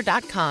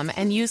prettylitter.com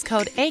and use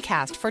code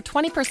ACAST for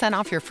 20%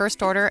 off your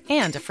first order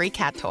and a free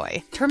cat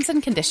toy. Terms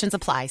and conditions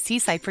apply. See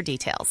site for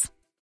details.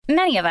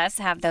 Many of us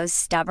have those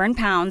stubborn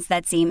pounds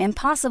that seem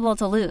impossible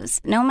to lose,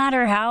 no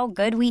matter how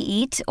good we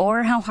eat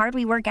or how hard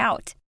we work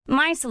out.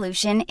 My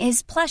solution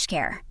is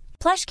PlushCare.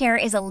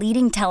 PlushCare is a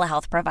leading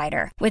telehealth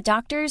provider with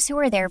doctors who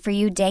are there for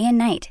you day and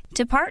night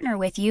to partner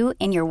with you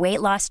in your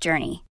weight loss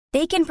journey.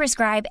 They can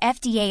prescribe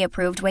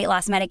FDA-approved weight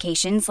loss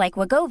medications like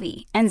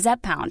Wegovy and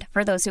Zepbound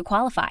for those who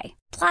qualify.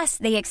 Plus,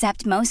 they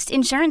accept most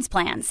insurance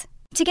plans.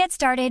 To get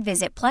started,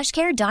 visit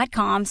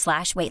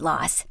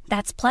plushcare.com/weightloss.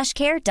 That's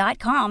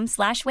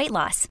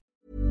plushcare.com/weightloss.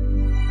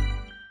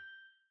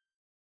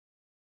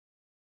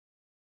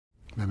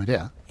 Vem är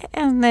det?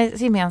 En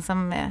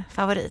gemensam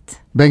favorit.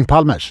 Bengt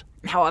Palmers.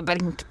 Ja,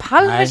 Bengt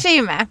Palmers är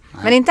ju med.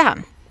 Nej. Men inte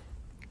han.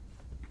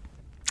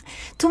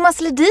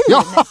 Thomas Ledin.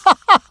 Ja.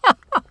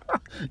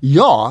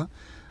 Ja.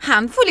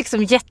 Han får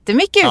liksom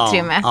jättemycket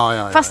utrymme.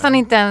 Ja. Fast han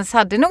inte ens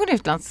hade någon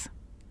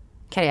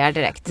utlandskarriär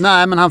direkt.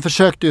 Nej, men han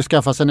försökte ju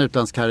skaffa sig en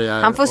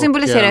utlandskarriär. Han får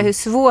symbolisera hur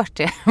svårt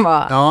det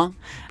var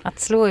att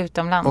slå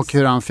utomlands. Och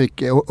hur han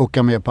fick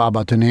åka med på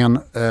ABBA-turnén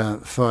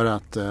för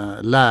att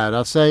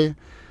lära sig.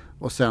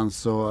 Och sen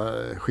så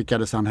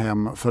skickades han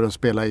hem för att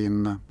spela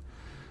in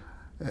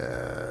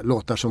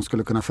låtar som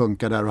skulle kunna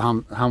funka där. Och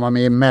han var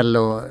med i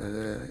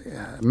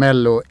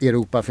Mello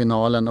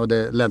Europa-finalen och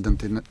det ledde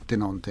till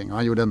någonting. Och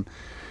han gjorde en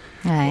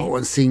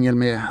singel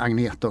med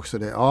Agneta också.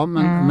 Det. Ja,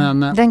 men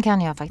den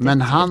kan jag faktiskt.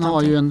 Men han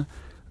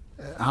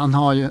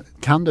har ju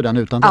kan du den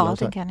utan Ja,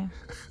 den kan jag.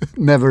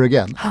 Never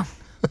again. Ja.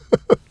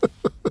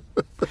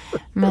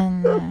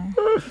 Men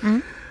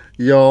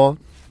ja,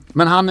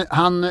 men han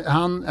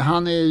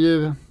är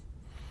ju,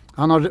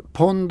 han har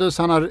pondus,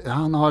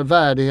 han har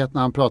värdighet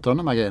när han pratar om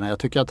de här grejerna. Jag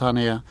tycker att han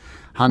är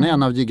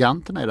en av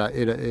giganterna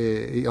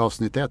i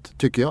avsnitt 1,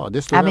 tycker jag.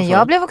 Det står men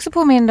jag blev också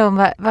påmind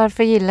om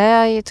varför gillar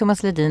jag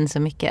Thomas Ledin så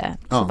mycket.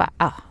 Så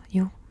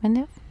men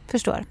jag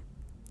förstår.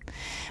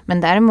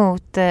 Men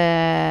däremot, det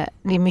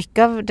är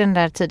mycket av den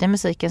där tidiga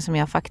musiken som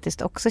jag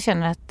faktiskt också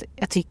känner att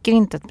jag tycker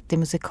inte att det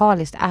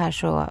musikaliskt är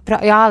så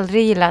bra. Jag har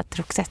aldrig gillat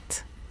Roxette.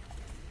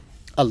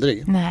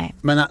 Aldrig? Nej.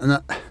 Men,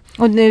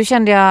 och nu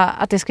kände jag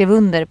att det skrev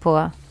under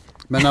på...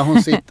 Men när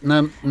hon sitter...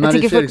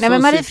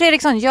 Marie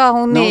Fredriksson, hon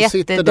är jätteduktig. När hon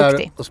sitter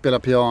där och spelar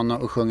piano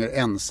och sjunger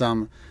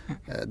ensam,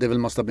 det är väl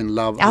Must Have Been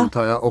Love,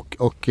 antar jag,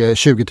 och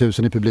 20 000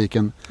 i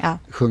publiken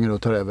sjunger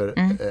och tar över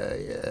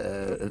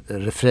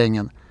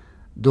refrängen.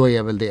 Då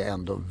är väl det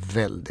ändå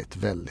väldigt,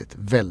 väldigt,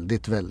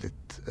 väldigt,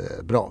 väldigt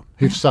bra.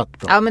 Hyfsat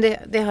bra. Ja, men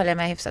det håller jag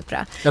med, hyfsat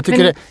bra. Jag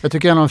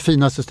tycker en av de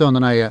finaste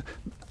stunderna är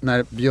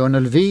när Björn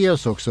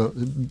Ulvaeus också,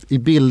 i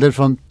bilder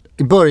från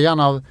i början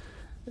av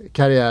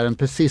karriären,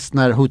 precis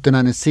när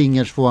Hootenanny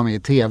Singers får vara med i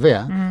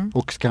tv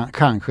och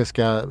kanske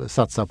ska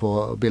satsa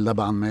på att bilda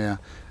band med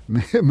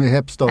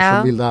Hepstars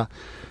och bilda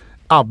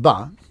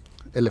ABBA,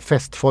 eller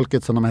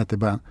Festfolket som de hette i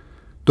början.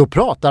 Då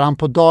pratar han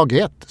på dag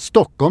 1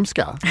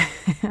 stockholmska.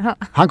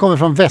 Han kommer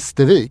från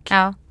Västervik.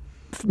 Ja.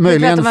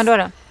 Möjligen, hur pratar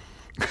man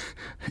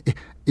då?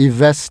 I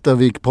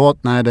Västervik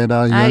nej, det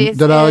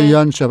där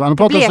Jönköping.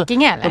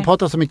 Han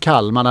pratar som i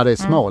Kalmar när det är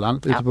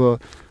Småland. Ute på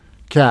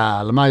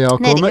Kalmar.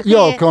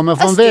 Jag kommer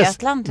från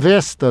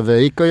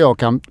Västervik och jag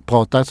kan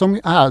prata som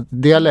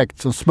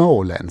dialekt som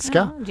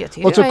småländska.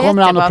 Och så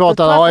kommer han och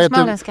pratar.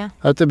 Jag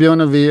heter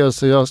Björn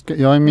Ulvaeus och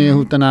jag är med i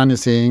Hootenanny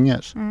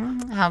Singers.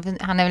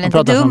 Han är väl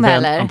inte dum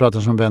heller? Han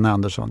pratar som Ben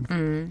Andersson.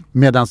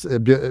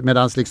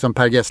 Medans liksom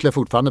Per Gessle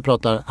fortfarande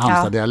pratar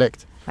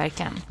Halmstad-dialekt.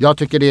 Verkligen. Jag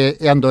tycker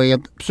det ändå är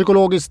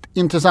psykologiskt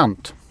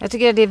intressant. Jag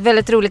tycker det är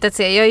väldigt roligt att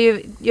se. Jag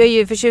är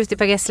ju förtjust i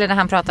Per Gessle när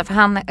han pratar. För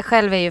han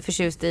själv är ju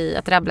förtjust i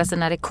att rabbla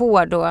sina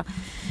rekord och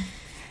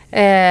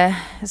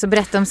så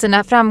berätta om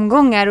sina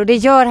framgångar. Och det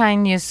gör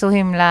han ju så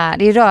himla...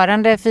 Det är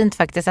rörande fint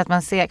faktiskt att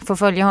man får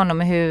följa honom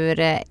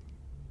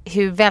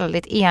hur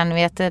väldigt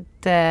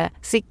envetet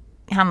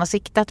han har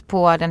siktat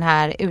på den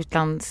här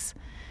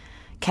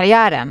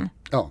utlandskarriären.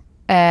 Ja.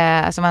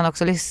 som han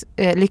också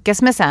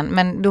lyckas med sen.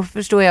 Men då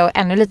förstår jag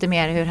ännu lite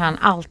mer hur han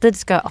alltid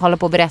ska hålla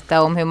på och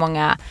berätta om hur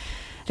många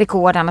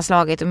rekord han har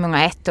slagit och hur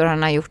många ettor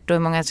han har gjort och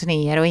hur många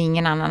turnéer och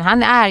ingen annan.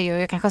 Han är ju,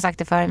 jag kanske har sagt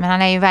det förr, men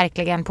han är ju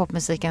verkligen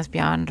popmusikens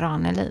Björn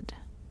Ranelid.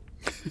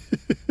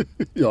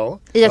 Ja.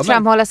 I att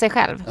framhålla sig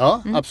själv.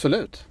 Ja,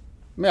 absolut.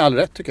 Med all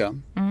rätt tycker jag.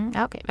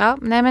 Okay. Ja,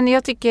 nej, men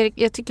jag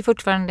tycker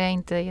fortfarande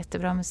inte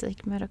jättebra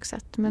musik med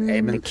Roxette. Men det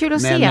är kul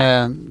att se.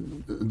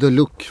 Men The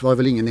Look var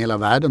väl ingen i hela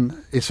världen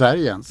i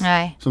Sverige ens.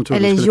 Nej. Som trodde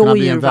eller det skulle kunna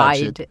bli en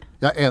Joyride.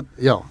 Ja.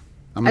 Ja,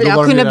 eller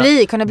jag kunde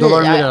bli. Då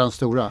var de redan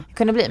stora.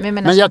 Kunde bli.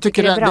 Men jag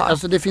tycker det är bra.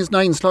 Det finns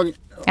några inslag.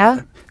 Ja.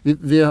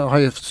 Vi har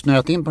ju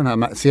snöat in på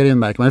den här serien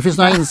märker man. Det finns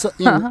några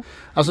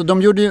alltså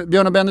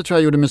Björn och Benny tror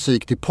jag gjorde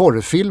musik till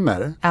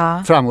porrfilmer.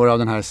 Ja. Framgår av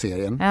den här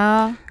serien.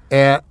 Ja.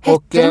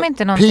 Och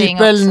People också?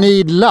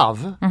 Need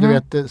Love, du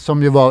vet,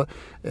 som ju var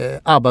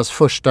Abbas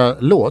första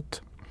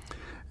låt.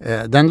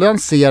 Den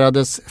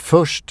lanserades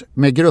först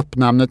med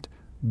gruppnamnet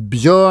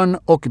Björn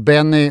och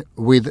Benny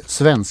with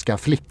Svenska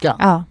flicka.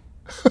 Ja.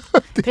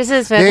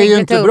 Precis, det är ju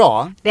inte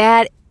bra. Det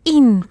är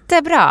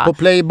inte bra. På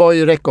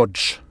Playboy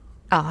Records.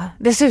 Ja,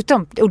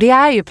 dessutom. Och det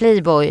är ju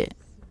Playboy.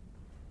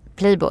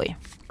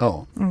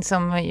 Ja.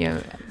 Som ju...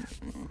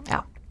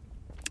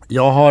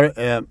 Jag har,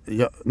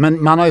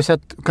 men man har ju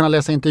kunnat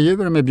läsa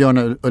intervjuer med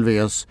Björn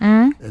Ulvaeus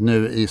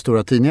nu i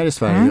stora tidningar i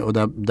Sverige och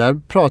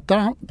där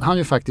pratar han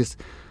ju faktiskt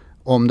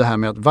om det här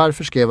med att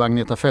varför skrev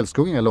Agneta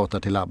Fältskog inga låtar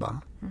till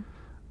ABBA?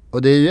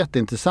 Och det är ju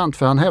jätteintressant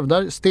för han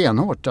hävdar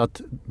stenhårt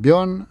att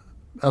Björn,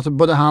 alltså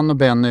både han och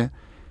Benny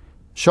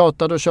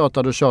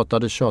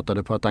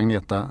tjatade på att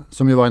Agneta,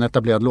 som ju var en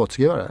etablerad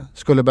låtskrivare,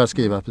 skulle börja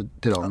skriva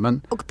till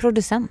dem. Och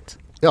producent.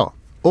 Ja,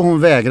 och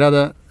hon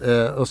vägrade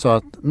och sa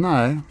att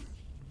nej,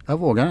 jag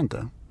vågar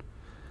inte.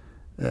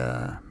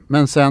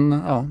 Men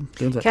sen, ja.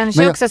 Det är inte.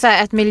 Kanske också så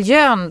här att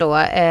miljön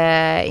då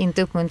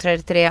inte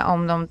uppmuntrade till det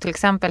om de till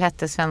exempel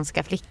hette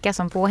Svenska flicka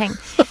som påhäng.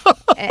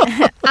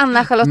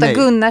 Anna-Charlotta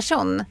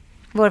Gunnarsson,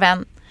 vår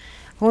vän,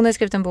 hon har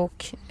skrivit en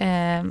bok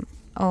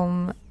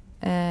om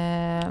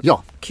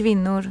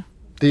kvinnor.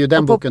 Det är ju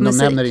den boken de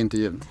nämner i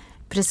intervjun.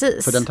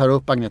 Precis. För den tar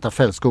upp Agneta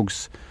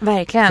Fältskogs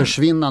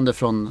försvinnande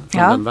från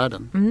den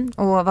världen.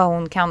 Och vad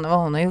hon kan och vad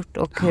hon har gjort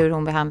och hur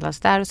hon behandlas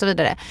där och så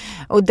vidare.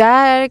 Och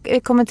där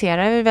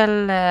kommenterar vi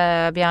väl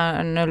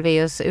Björn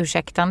Ulvaeus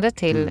ursäktande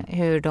till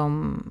hur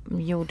de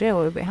gjorde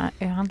och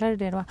hur handlade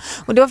det då.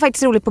 Och det var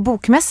faktiskt roligt på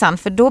bokmässan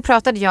för då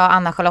pratade jag,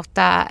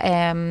 Anna-Charlotta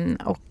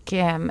och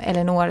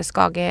Elinor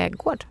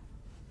Skagegård,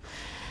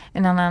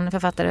 en annan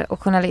författare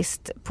och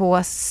journalist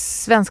på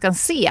Svenskans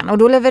scen. Och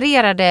då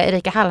levererade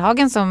Erika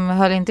Hallhagen som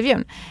höll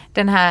intervjun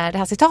det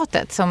här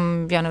citatet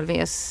som Björn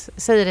Ulvaeus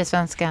säger i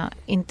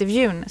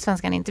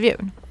Svenskan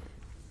intervjun.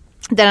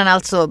 Där han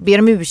alltså ber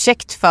om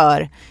ursäkt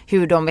för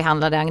hur de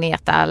behandlade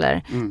Agneta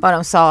eller vad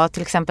de sa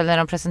till exempel när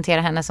de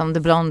presenterade henne som the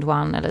blonde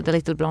one eller the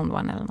little blonde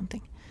one eller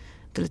någonting.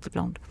 The little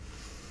blonde.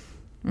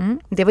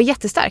 Det var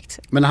jättestarkt.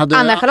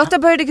 Anna-Charlotta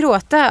började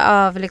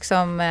gråta av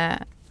liksom...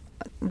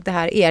 det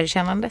här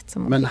erkännandet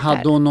som men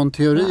hade hon någon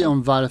teori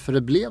om varför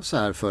det blev så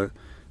här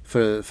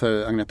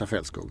för Agneta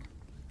Fältskog?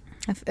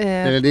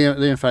 Det är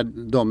ungefär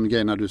de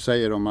grejerna du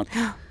säger om att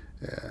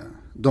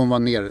de var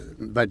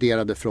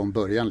nervärderade från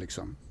början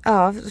liksom.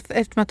 Ja,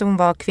 eftersom att hon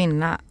var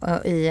kvinna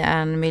i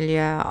en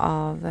miljö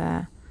av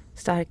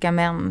starka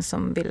män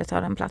som ville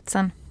ta den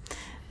platsen.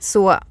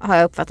 Så har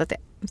jag uppfattat det.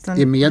 Sen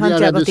i media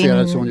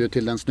reducerades hon ju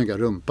till den snygga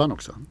rumpan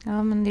också.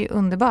 Ja, men det är ju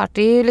underbart.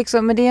 Det är ju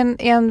liksom, men det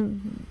är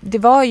det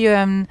var ju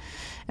en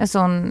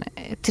sån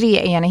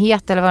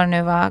treenighet eller vad det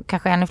nu var,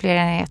 kanske ännu fler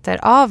enheter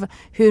av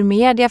hur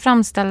media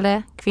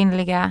framställde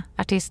kvinnliga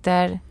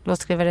artister,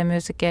 låtskrivare,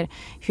 musiker,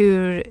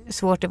 hur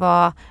svårt det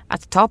var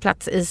att ta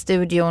plats i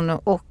studion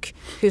och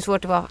hur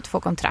svårt det var att få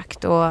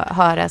kontrakt och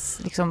höras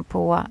liksom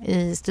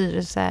i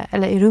styrelse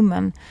eller i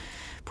rummen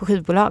på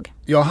skivbolag.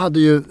 Jag hade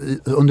ju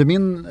under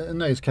min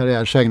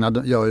nöjeskarriär så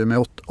ägnade jag ju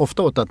mig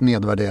ofta åt att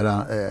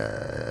nedvärdera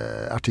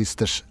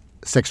artisters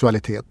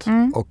sexualitet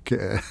och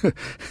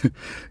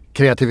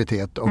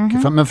kreativitet och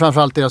men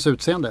framförallt deras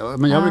utseende.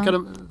 Men jag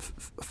brukade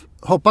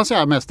hoppas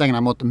jag mest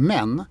ägna mig åt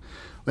män.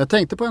 Och jag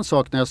tänkte på en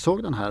sak när jag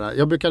såg den här.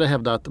 Jag brukade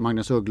hävda att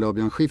Magnus Uggla och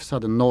Björn Skifs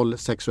hade 0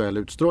 sexuell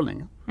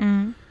utstrålning.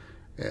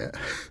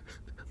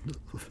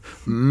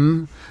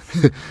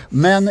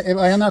 Men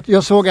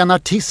jag såg en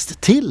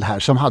artist till här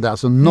som hade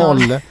alltså 0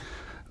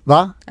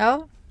 va?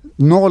 Ja.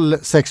 0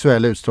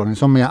 sexuell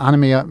utstrålning. Han är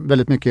med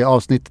väldigt mycket i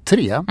avsnitt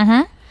 3.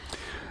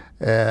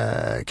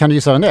 Kan du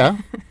gissa vem det är?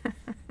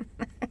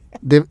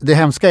 Det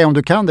hemska är om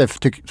du kan det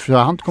för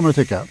han kommer att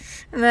tycka.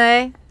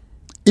 Nej.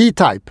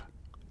 E-Type.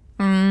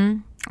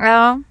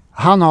 Ja.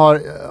 Han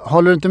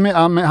håller du inte med?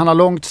 Han har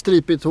långt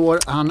stripigt hår.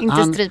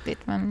 Inte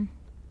stripigt men.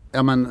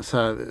 Ja men så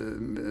här.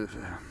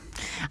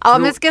 Ja,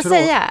 men ska jag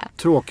säga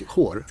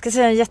tråkhår. Ska jag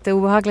säga en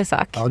jätteobehaglig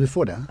sak. Ja, du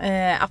får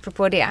det.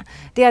 Apropå det.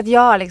 Det är att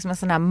jag har liksom en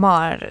sån här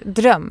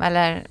mardröm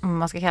eller om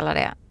man ska kalla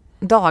det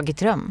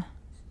dagdröm.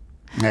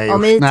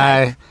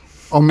 Nej.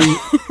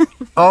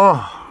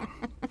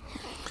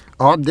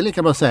 Ja, det är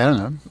lika bra att säga det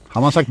nu.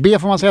 Har man sagt B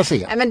får man säga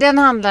C. Men den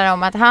handlar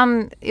om att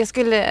jag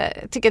skulle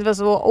tycka det var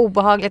så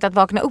obehagligt att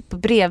vakna upp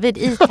bredvid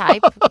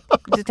E-Type.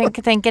 Du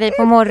tänker dig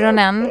på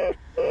morgonen.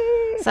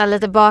 Så här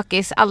lite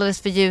bakis,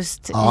 alldeles för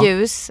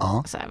ljus.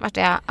 Ja. Så här, vart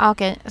är jag?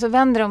 Okej. Så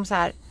vänder de så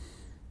här.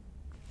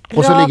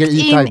 Och så ligger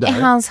E-Type in där.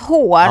 I hans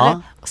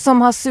hår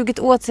som har sugit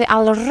åt sig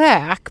all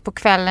rök på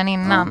kvällen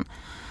innan.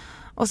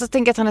 Och så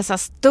tänker jag att han är så här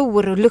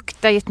stor och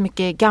luktar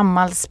jättemycket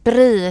gammal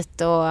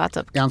sprit och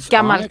typ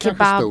gammal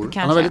kebab kanske.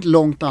 Han har väldigt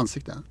långt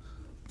ansikte.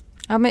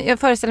 Ja, men jag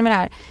föreställer mig det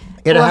här.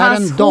 Är det här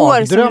en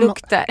dagdröm?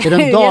 Är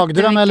det en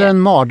dagdröm eller en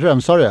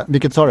mardröm? Sa du?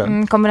 Vilket sa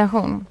du?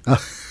 Kombination.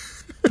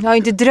 Jag har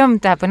inte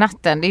drömt det här på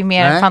natten. Det är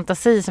mer en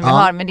fantasi som jag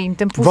har, men det är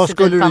inte en positiv fantasi. Vad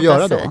skulle du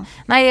göra då?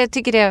 Nej, jag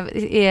tycker det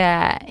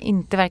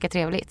inte verkar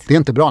trevligt. Det är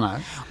inte bra,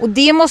 nej. Och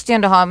det måste ju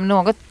ändå ha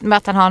något med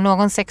att han har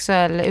någon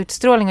sexuell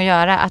utstrålning att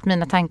göra, att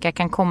mina tankar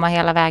kan komma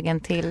hela vägen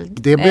till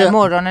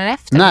morgonen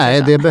efter.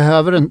 Nej, det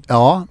behöver en...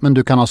 Ja, men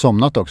du kan ha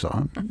somnat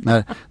också.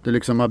 När du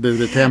liksom har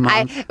burit hem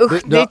du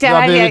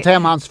har burit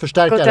hem hans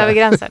förstärkare. Gått över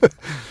gränsen.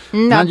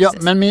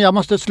 Men jag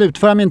måste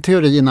slutföra min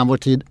teori innan vår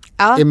tid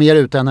är mer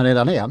ute än den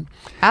redan är.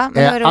 Ja,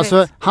 men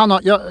alltså,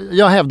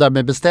 jag hävdar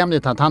med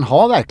bestämdhet att han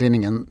har verkligen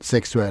ingen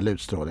sexuell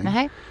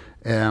utstrålning.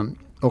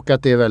 Och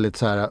att det är väldigt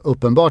så här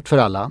uppenbart för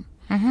alla.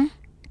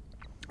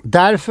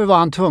 Därför var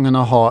han tvungen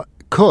att ha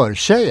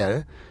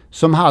körtjejer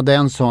som hade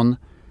en sån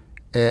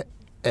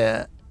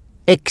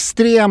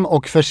extrem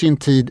och för sin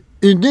tid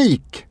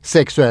unik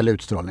sexuell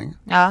utstrålning.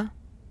 Ja.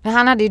 Men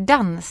han hade ju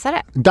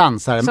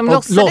dansare som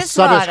och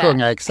låtsades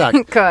sjunga, exakt.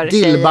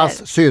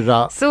 Dilbas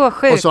syrra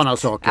och sådana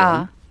saker.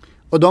 Ja.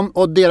 Och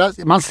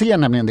man ser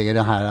nämligen det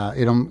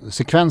i de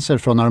sekvenser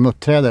från när de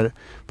uppträder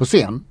på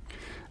scen.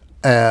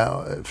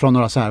 Från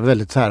några så här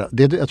väldigt så här,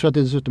 jag tror att det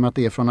är dessutom att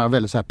det är från några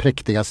väldigt så här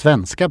präktiga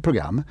svenska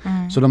program.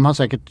 Så de har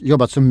säkert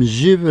jobbat som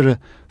djur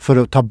för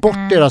att ta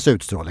bort deras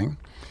utstrålning.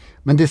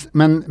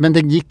 Men det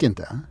gick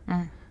inte.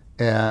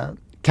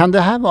 Kan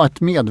det här vara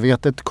ett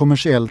medvetet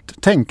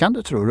kommersiellt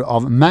tänkande, tror du,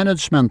 av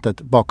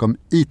managementet bakom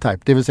E-Type,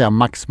 det vill säga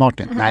Max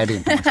Martin? Nej, det är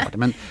inte Max Martin.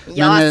 Men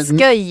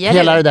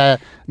hela det där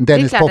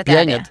Dennis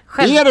Pop-gänget.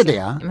 Är det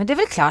det? Men det är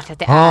väl klart att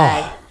det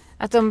är.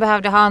 Att de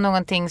behövde ha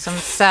någonting som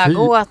sög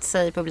åt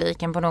sig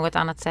publiken på något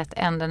annat sätt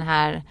än den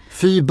här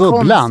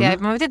bubblan.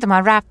 Man vet inte om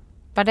han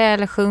rappade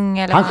eller sjöng.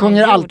 Eller han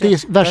sjunger alltid,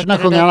 verserna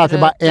sjunger han alltid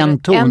bara en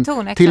ton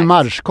till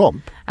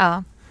marschkomp.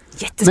 Ja.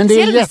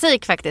 Jättespeciell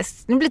musik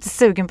faktiskt. Nu blir lite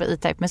sugen på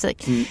E-Type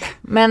musik.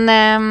 Men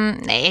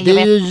nej,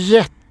 det är ju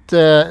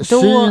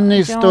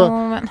jättecyniskt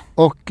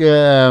och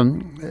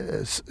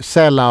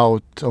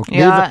sellout. Och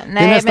det är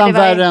nästan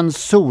värre än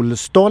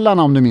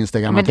Solstollarna, om du minns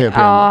det gamla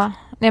tv-programmet.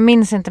 Ja, jag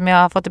minns inte, men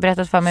jag har fått det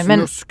berättat för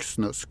mig.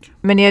 Snusk.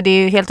 Men det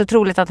är ju helt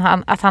otroligt att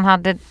han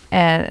hade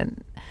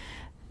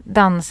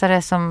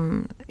dansare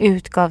som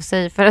utgav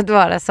sig för att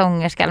vara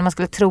sångerska. Eller man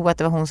skulle tro att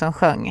det var hon som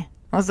sjöng.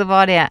 Och så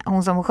var det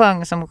hon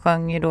som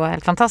sjöng ju då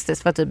helt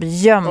fantastiskt, för typ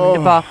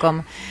gömd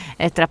bakom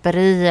ett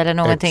draperi eller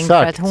någonting.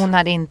 Exakt. För att hon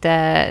hade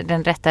inte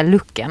den rätta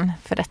looken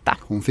för detta.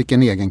 Hon fick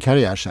en egen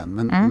karriär sen,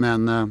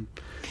 men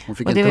hon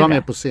fick inte vara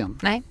med på scen.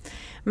 Nej,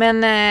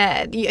 men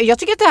jag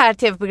tycker att det här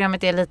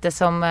tv-programmet är lite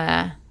som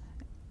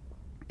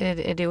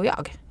är du och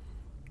jag.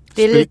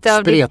 Det är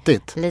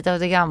lite av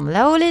det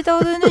gamla och lite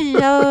av det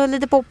nya och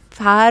lite pop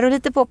här och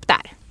lite pop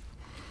där.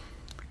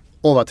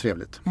 Åh, vad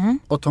trevligt.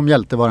 Och Tom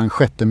Hjälte var den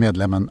 6:e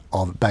medlemmen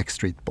av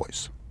Backstreet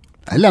Boys.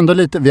 Eller ändå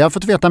lite, vi har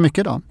fått veta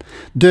mycket då.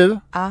 Du,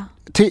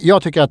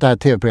 jag tycker att det här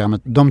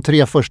tv-programmet, de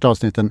 3 första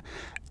avsnitten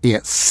är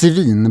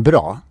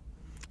svinbra.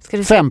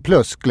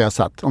 5+ skulle jag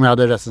satt om jag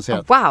hade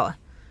recenserat. Wow.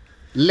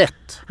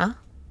 Lätt. Ja.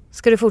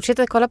 Ska du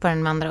fortsätta kolla på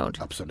den med andra ord?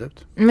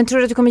 Absolut. Men tror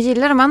du att du kommer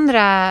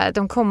gilla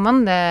de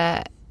kommande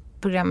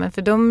programmen?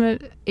 För de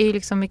är ju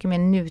liksom mycket mer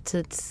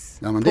nutids.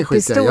 Ja, men det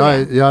skiter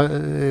jag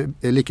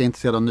är lika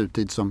intresserad av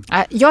nutid som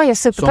jag är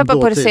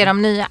superpeppad på att se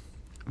de nya.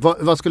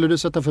 Vad skulle du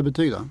sätta för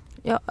betyg då?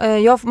 Jag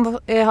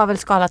har väl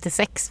skalat till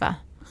 6, va?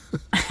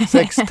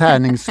 6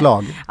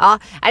 tärningsslag. Ja,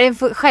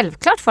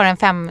 självklart får en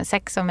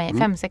 5-6 av mig.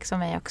 5-6 av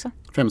mig också.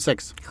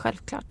 5-6?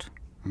 Självklart.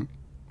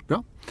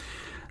 Bra.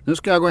 Nu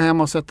ska jag gå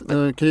hem och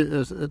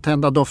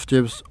tända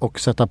doftljus och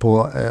sätta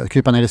på,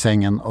 krypa ner i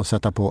sängen och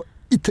sätta på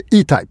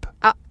E-Type.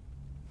 Ja.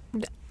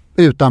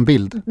 Utan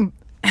bild.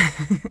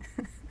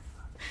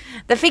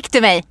 Där fick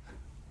du mig.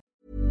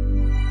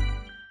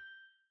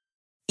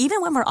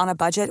 Even when we're on a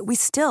budget, we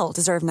still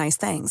deserve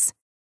nice things.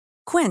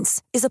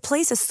 Quince is a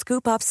place to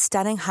scoop up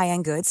stunning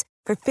high-end goods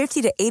for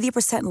 50 to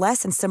 80%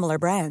 less than similar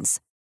brands.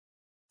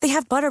 They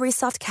have buttery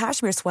soft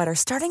cashmere sweaters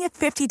starting at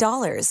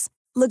 $50,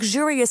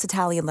 luxurious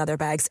Italian leather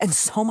bags, and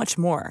so much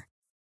more.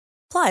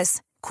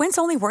 Plus,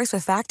 Quince only works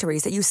with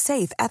factories that use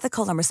safe,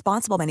 ethical, and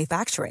responsible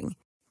manufacturing.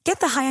 Get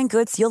the high-end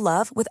goods you'll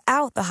love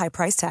without the high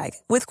price tag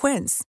with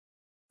Quince.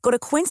 Go to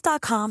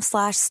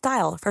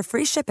quince.com/style for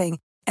free shipping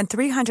and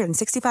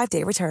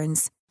 365-day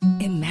returns.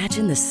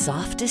 Imagine the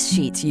softest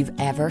sheets you've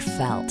ever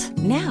felt.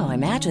 Now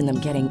imagine them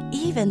getting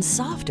even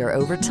softer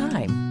over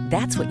time.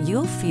 That's what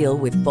you'll feel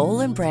with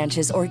Boll &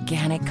 Branch's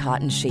organic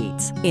cotton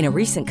sheets. In a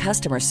recent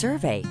customer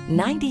survey,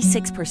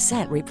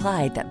 96%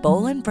 replied that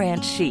Boll &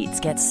 Branch sheets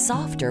get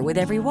softer with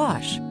every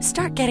wash.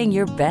 Start getting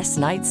your best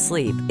night's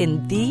sleep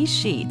in these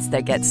sheets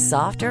that get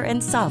softer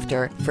and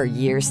softer for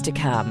years to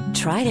come.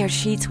 Try their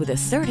sheets with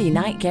a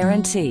 30-night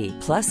guarantee.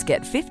 Plus,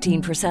 get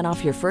 15%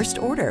 off your first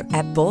order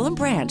at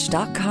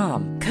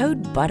bollandbranch.com.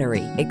 Code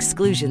BUTTERY.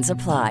 Exclusions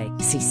apply.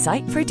 See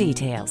site for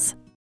details.